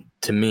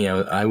to me,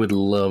 I would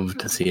love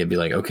to see it be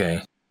like,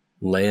 okay,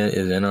 Leia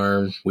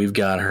is we've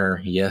got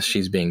her. Yes,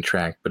 she's being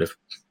tracked, but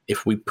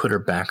if we put her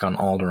back on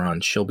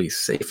Alderaan, she'll be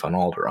safe on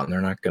Alderaan.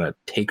 They're not going to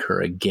take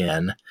her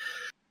again.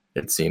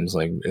 It seems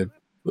like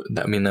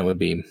that would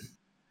be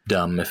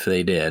dumb if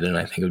they did, and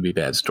I think it would be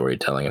bad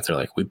storytelling if they're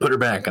like, we put her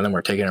back and then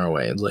we're taking her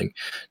away. It's like,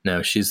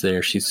 no, she's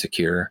there, she's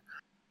secure.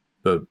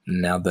 But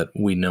now that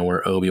we know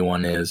where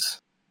Obi-Wan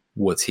is,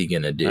 what's he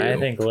gonna do? I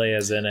think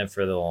Leia's in it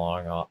for the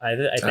long haul.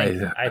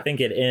 I think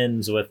it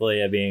ends with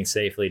Leia being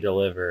safely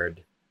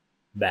delivered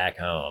back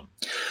home.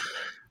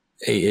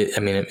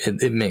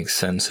 It makes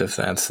sense if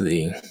that's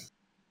it's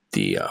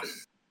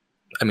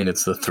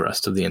the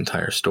thrust of the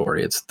entire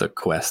story. It's the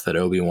quest that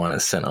Obi-Wan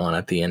is sent on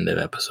at the end of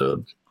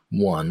episode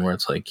 1, where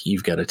it's like,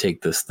 you've got to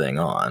take this thing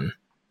on.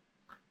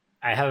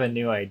 I have a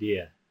new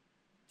idea.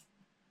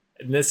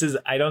 And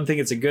I don't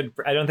think it's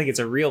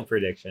a real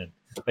prediction,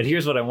 but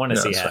here's what I want to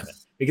see happen. Fine.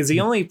 Because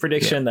the only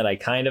prediction that I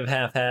kind of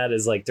have had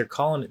is like,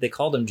 they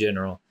called him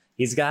General.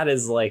 He's got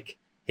his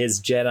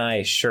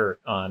Jedi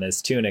shirt on,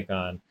 his tunic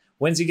on.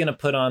 When's he going to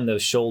put on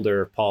those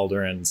shoulder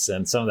pauldrons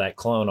and some of that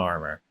clone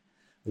armor?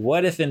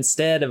 What if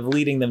instead of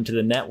leading them to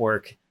the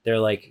network, they're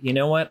like, you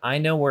know what? I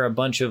know where a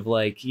bunch of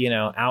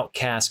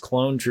outcast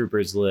clone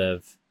troopers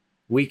live.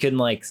 We can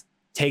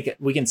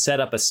we can set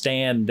up a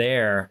stand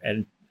there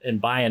and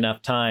buy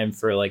enough time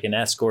for an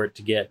escort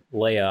to get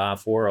Leia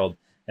off world.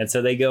 And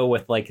so they go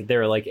with like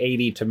they're like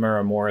 80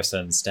 Tamura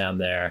Morrisons down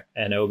there,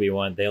 and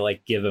Obi-Wan, they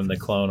like give him the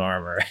clone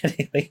armor.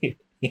 he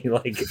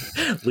like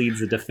leads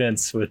the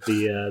defense with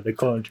the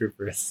clone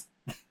troopers.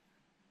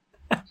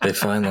 They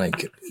find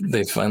like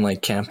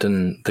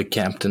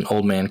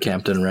old man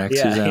Captain Rex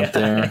who's out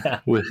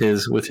there with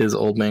his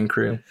old man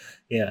crew.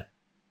 Yeah.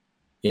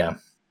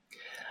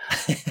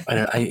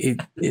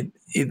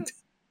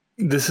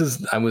 This is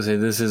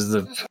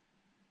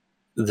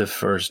the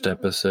first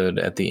episode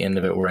at the end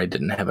of it where I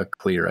didn't have a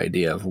clear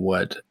idea of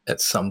what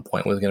at some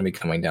point was going to be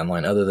coming down the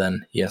line, other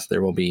than, yes,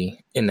 there will be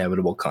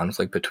inevitable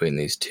conflict between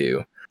these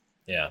two.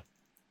 Yeah.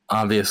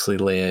 Obviously,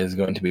 Leia is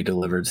going to be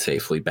delivered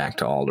safely back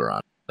to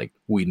Alderaan. Like,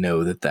 we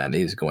know that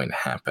is going to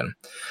happen.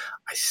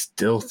 I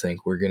still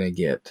think we're going to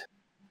get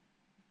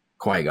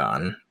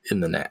Qui-Gon in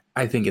the next.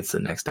 I think it's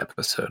the next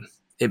episode.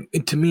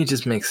 To me, it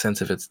just makes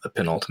sense if it's the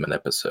penultimate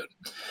episode.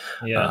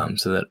 Yeah.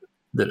 So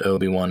that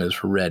Obi-Wan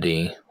is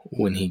ready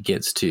when he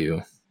gets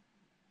to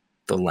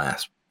the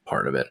last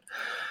part of it.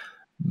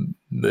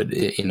 But,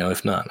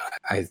 if not,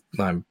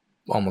 I'm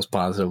almost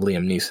positive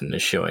Liam Neeson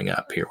is showing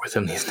up here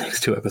within these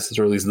next two episodes,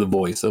 or at least the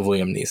voice of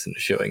Liam Neeson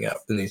is showing up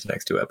in these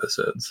next two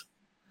episodes.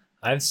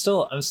 I'm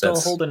still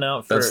holding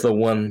out for. That's the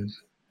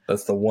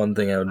one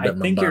thing I would bet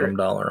my bottom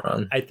dollar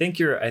on. I think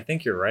you're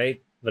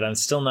right, but I'm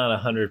still not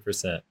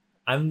 100%.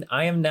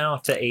 I am now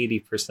to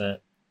 80%.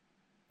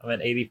 I'm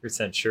at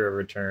 80% sure of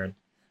return.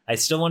 I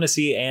still want to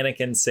see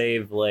Anakin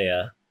save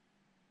Leia.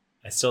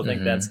 I still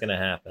think that's going to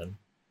happen.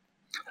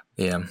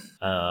 Yeah.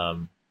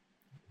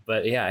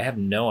 But yeah, I have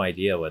no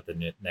idea what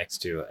the next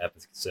two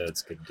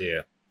episodes could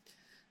do.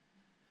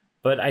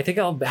 But I think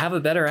I'll have a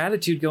better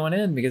attitude going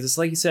in, because it's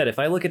like you said, if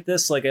I look at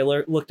this, like I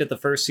looked at the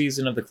first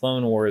season of the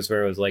Clone Wars,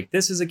 where it was like,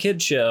 this is a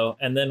kid show.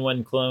 And then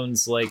when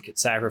clones like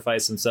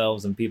sacrificed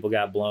themselves and people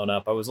got blown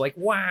up, I was like,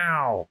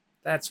 wow,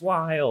 that's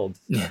wild.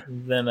 Yeah.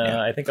 Then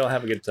I think I'll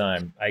have a good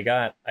time. I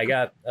got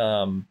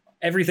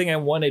everything I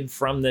wanted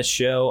from this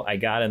show. I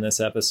got in this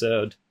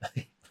episode.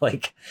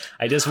 Like,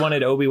 I just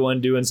wanted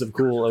Obi-Wan doing some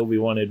cool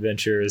Obi-Wan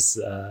adventures,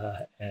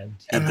 and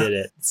he did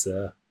it.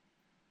 So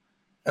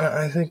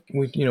I think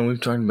we've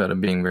talked about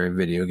it being very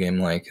video game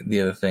like.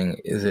 The other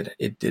thing is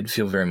it did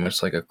feel very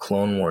much like a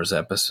Clone Wars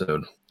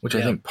episode, which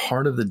I think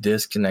part of the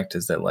disconnect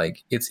is that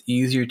like it's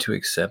easier to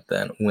accept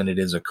that when it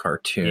is a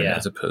cartoon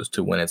as opposed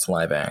to when it's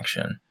live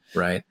action,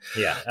 right?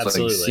 Yeah,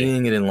 absolutely. So like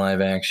seeing it in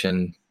live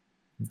action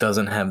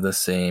doesn't have the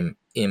same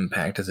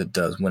impact as it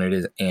does when it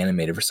is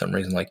animated for some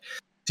reason. Like,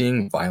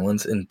 seeing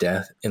violence and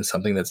death in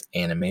something that's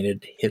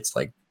animated hits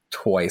like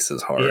twice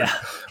as hard. Yeah.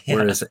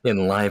 Whereas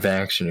in live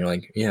action, you're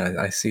like, yeah,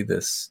 I see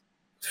this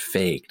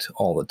faked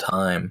all the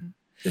time.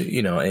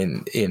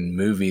 In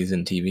movies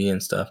and TV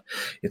and stuff,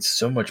 it's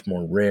so much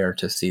more rare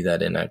to see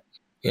that in a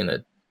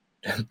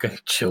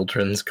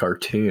children's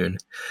cartoon.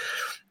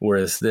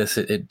 Whereas this,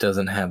 it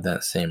doesn't have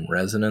that same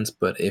resonance.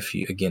 But if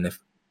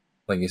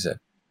like you said,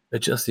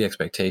 adjust the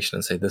expectation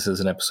and say this is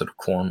an episode of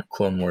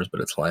Clone Wars,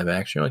 but it's live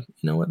action, you're like,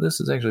 you know what, this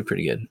is actually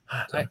pretty good.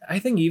 So. I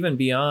think even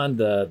beyond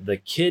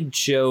the kid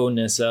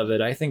showness of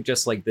it, I think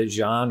just like the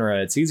genre,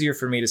 it's easier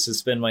for me to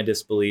suspend my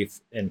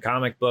disbelief in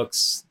comic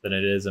books than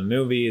it is in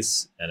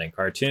movies, and in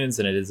cartoons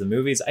than it is in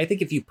movies. I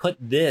think if you put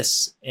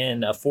this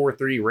in a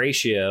 4:3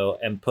 ratio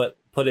and put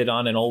it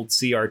on an old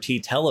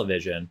CRT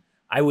television,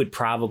 I would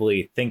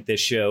probably think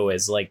this show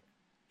is like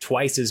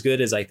twice as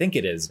good as I think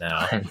it is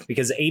now,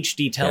 because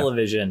HD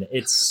television,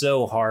 it's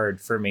so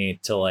hard for me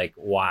to like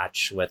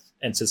watch with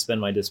and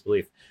suspend my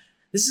disbelief.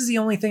 This is the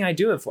only thing I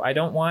do. If I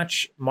don't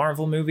watch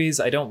Marvel movies,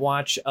 I don't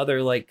watch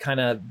other like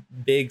kind of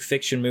big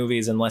fiction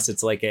movies unless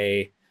it's like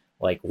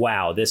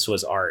wow, this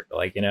was art.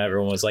 Like,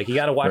 everyone was like, you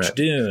got to watch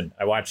Dune.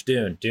 I watched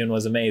Dune. Dune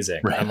was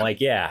amazing. Right. I'm like,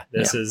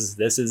 this is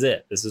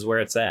it. This is where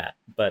it's at.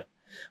 But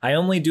I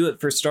only do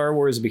it for Star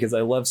Wars because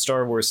I love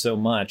Star Wars so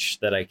much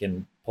that I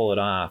can pull it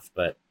off.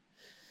 But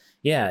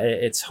yeah,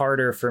 it's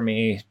harder for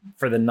me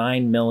for the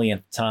 9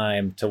 millionth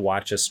time to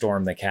watch a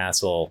Storm the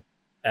Castle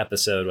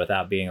episode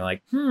without being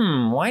like,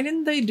 why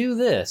didn't they do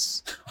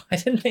this? Why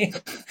didn't they?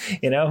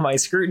 My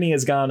scrutiny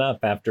has gone up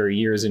after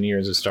years and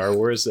years of Star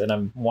Wars, and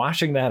I'm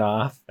washing that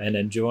off and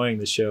enjoying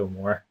the show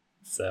more.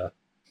 So,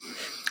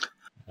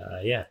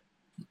 I'm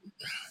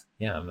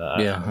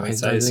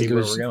excited to see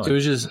where we're going.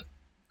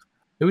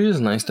 It was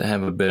just nice to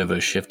have a bit of a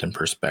shift in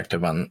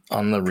perspective on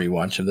the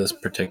rewatch of this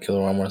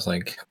particular one. Where it's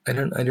like, I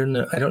don't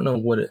know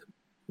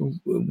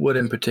what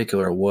in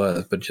particular it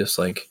was, but just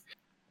like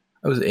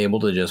I was able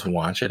to just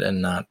watch it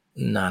and not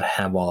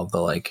have all of the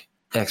like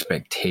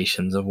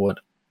expectations of what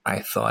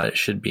I thought it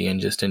should be, and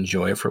just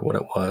enjoy it for what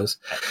it was.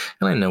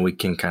 And I know we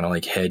can kind of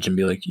like hedge and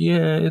be like,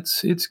 yeah,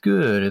 it's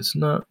good. It's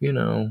not,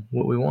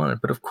 what we wanted,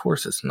 but of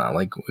course it's not.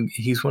 Like,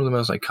 he's one of the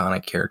most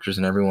iconic characters,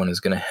 and everyone is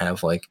going to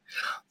have like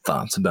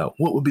thoughts about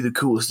what would be the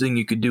coolest thing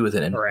you could do with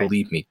it. And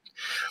believe me,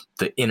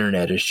 the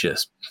internet is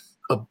just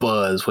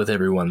abuzz with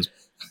everyone's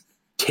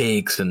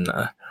takes. And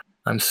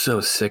I'm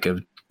so sick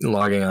of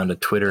logging onto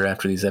Twitter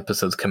after these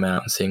episodes come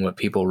out and seeing what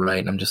people write.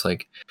 And I'm just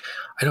like,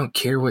 I don't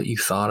care what you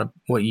thought of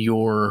what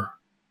your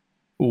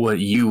what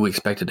you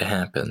expected to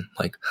happen.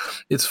 Like,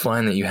 it's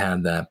fine that you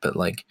had that, but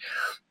like,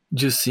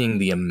 just seeing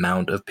the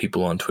amount of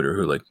people on Twitter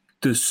who are like,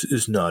 this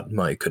is not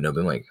my Kenobi.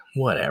 I'm like,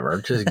 whatever,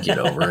 just get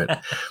over it.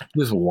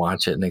 Just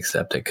watch it and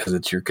accept it because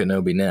it's your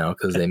Kenobi now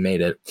because they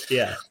made it.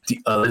 Yeah. The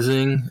other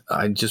thing,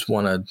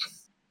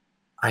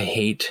 I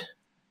hate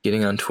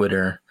getting on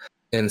Twitter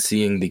and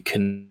seeing the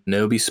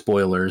Kenobi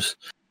spoilers, ...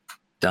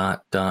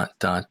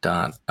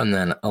 and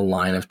then a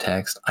line of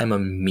text. I'm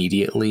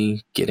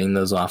immediately getting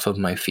those off of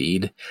my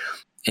feed,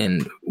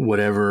 and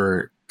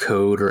whatever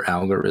code or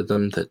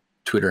algorithm that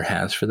Twitter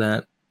has for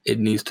that, it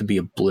needs to be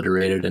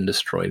obliterated and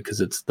destroyed because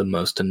it's the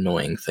most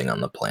annoying thing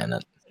on the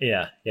planet.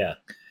 Yeah.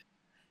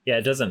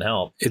 It doesn't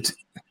help. It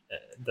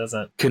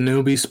doesn't.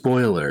 Kenobi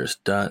spoilers ...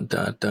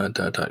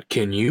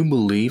 Can you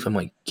believe? I'm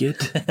like,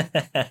 get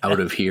out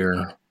of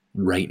here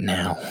right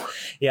now.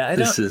 Yeah,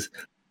 this is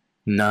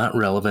not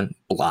relevant.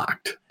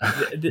 Blocked.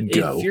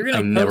 Go.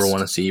 I never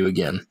want to see you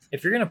again.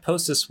 If you're gonna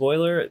post a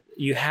spoiler,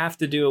 you have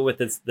to do it with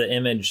the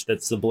image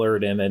that's the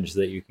blurred image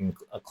that you can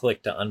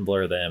click to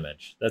unblur the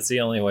image. That's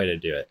the only way to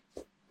do it.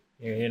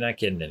 You're not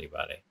kidding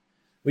anybody.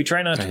 We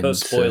try not to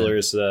post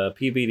spoilers.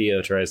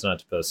 PBDO tries not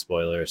to post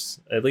spoilers,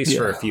 at least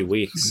for a few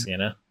weeks, you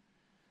know?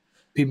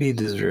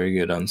 PB is very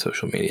good on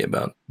social media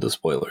about the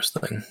spoilers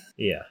thing.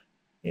 Yeah,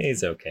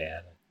 he's okay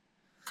at it.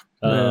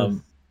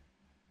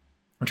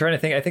 I'm trying to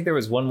think. I think there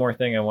was one more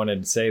thing I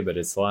wanted to say, but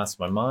it's lost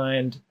my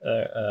mind,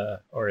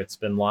 or it's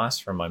been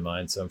lost from my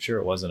mind, so I'm sure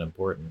it wasn't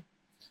important.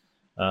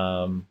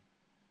 I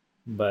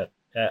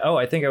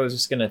think I was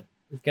just gonna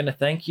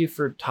thank you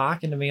for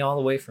talking to me all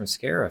the way from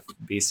Scarif,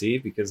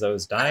 BC, because I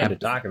was dying to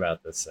talk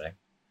about this thing.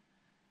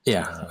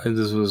 Yeah,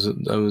 this was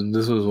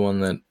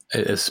one that,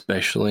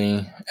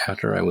 especially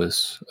after I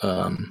was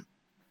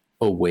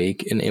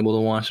awake and able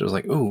to watch, I was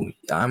like, "Oh,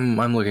 I'm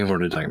looking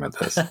forward to talking about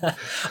this."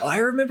 I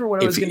remember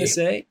what I was gonna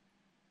say.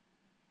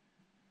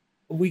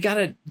 We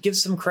gotta give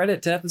some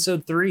credit to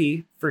episode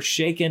 3 for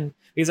shaking,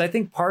 because I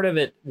think part of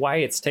it, why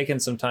it's taken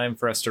some time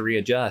for us to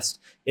readjust,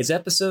 is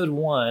episode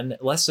 1,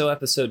 less so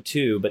episode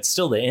 2, but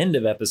still the end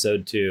of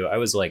episode 2. I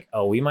was like,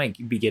 oh, we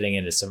might be getting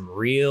into some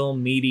real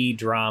meaty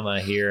drama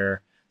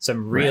here,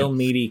 some real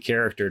meaty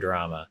character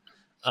drama.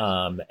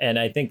 And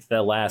I think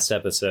the last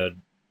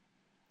episode,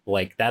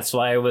 like, that's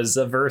why I was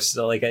averse.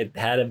 Like, I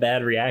had a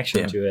bad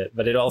reaction to it,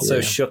 but it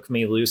also shook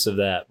me loose of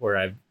that, where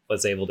I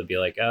was able to be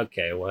like,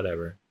 okay,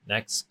 whatever,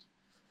 next.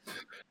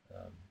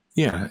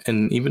 Yeah,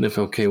 and even if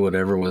okay,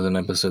 whatever was an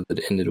episode that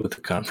ended with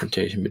a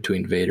confrontation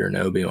between Vader and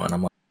Obi-Wan,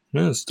 I'm like,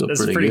 it's still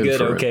pretty good.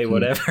 Okay,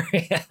 whatever.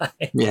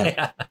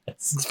 Yeah.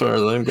 As far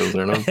as I'm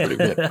concerned, I'm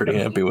pretty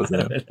happy with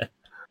that.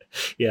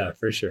 Yeah,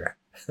 for sure.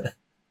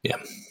 Yeah.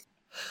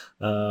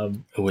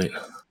 Wait.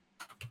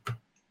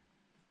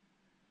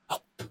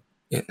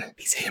 Yeah,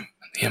 the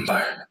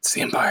Empire. It's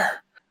the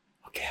Empire.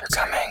 Okay, they're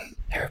coming.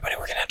 Everybody,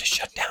 we're gonna have to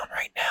shut down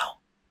right now.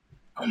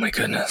 Oh my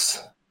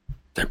goodness.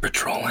 They're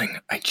patrolling.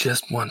 I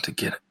just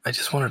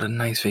wanted a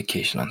nice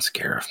vacation on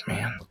Scarif,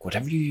 man. Look,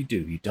 whatever you do,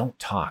 you don't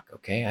talk,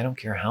 okay? I don't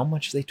care how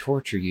much they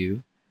torture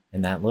you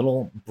in that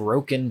little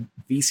broken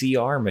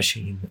VCR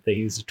machine that they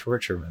use to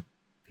torture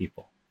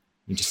people.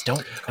 You just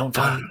don't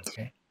talk,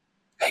 okay?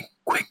 Hey,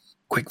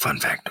 quick fun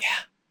fact. Yeah.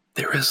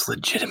 There is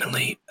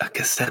legitimately a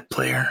cassette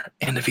player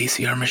and a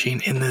VCR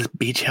machine in this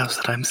beach house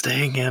that I'm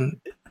staying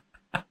in.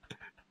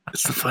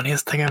 It's the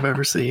funniest thing I've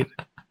ever seen.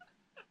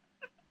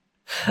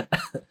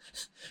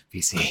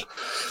 VC,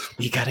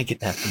 you gotta get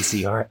that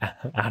VCR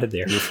out of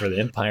there before the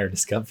Empire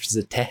discovers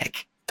the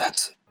tech.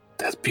 That's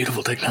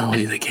beautiful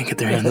technology. They can't get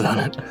their hands on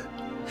it.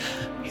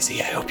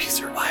 VC, I hope you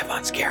survive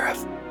on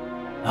Scarif.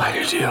 I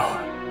do too. All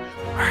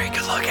right,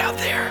 good luck out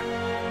there.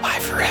 Bye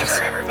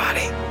forever,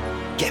 everybody.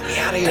 Get me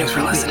out of here. Thanks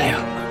for listening.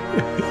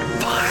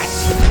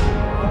 Bye.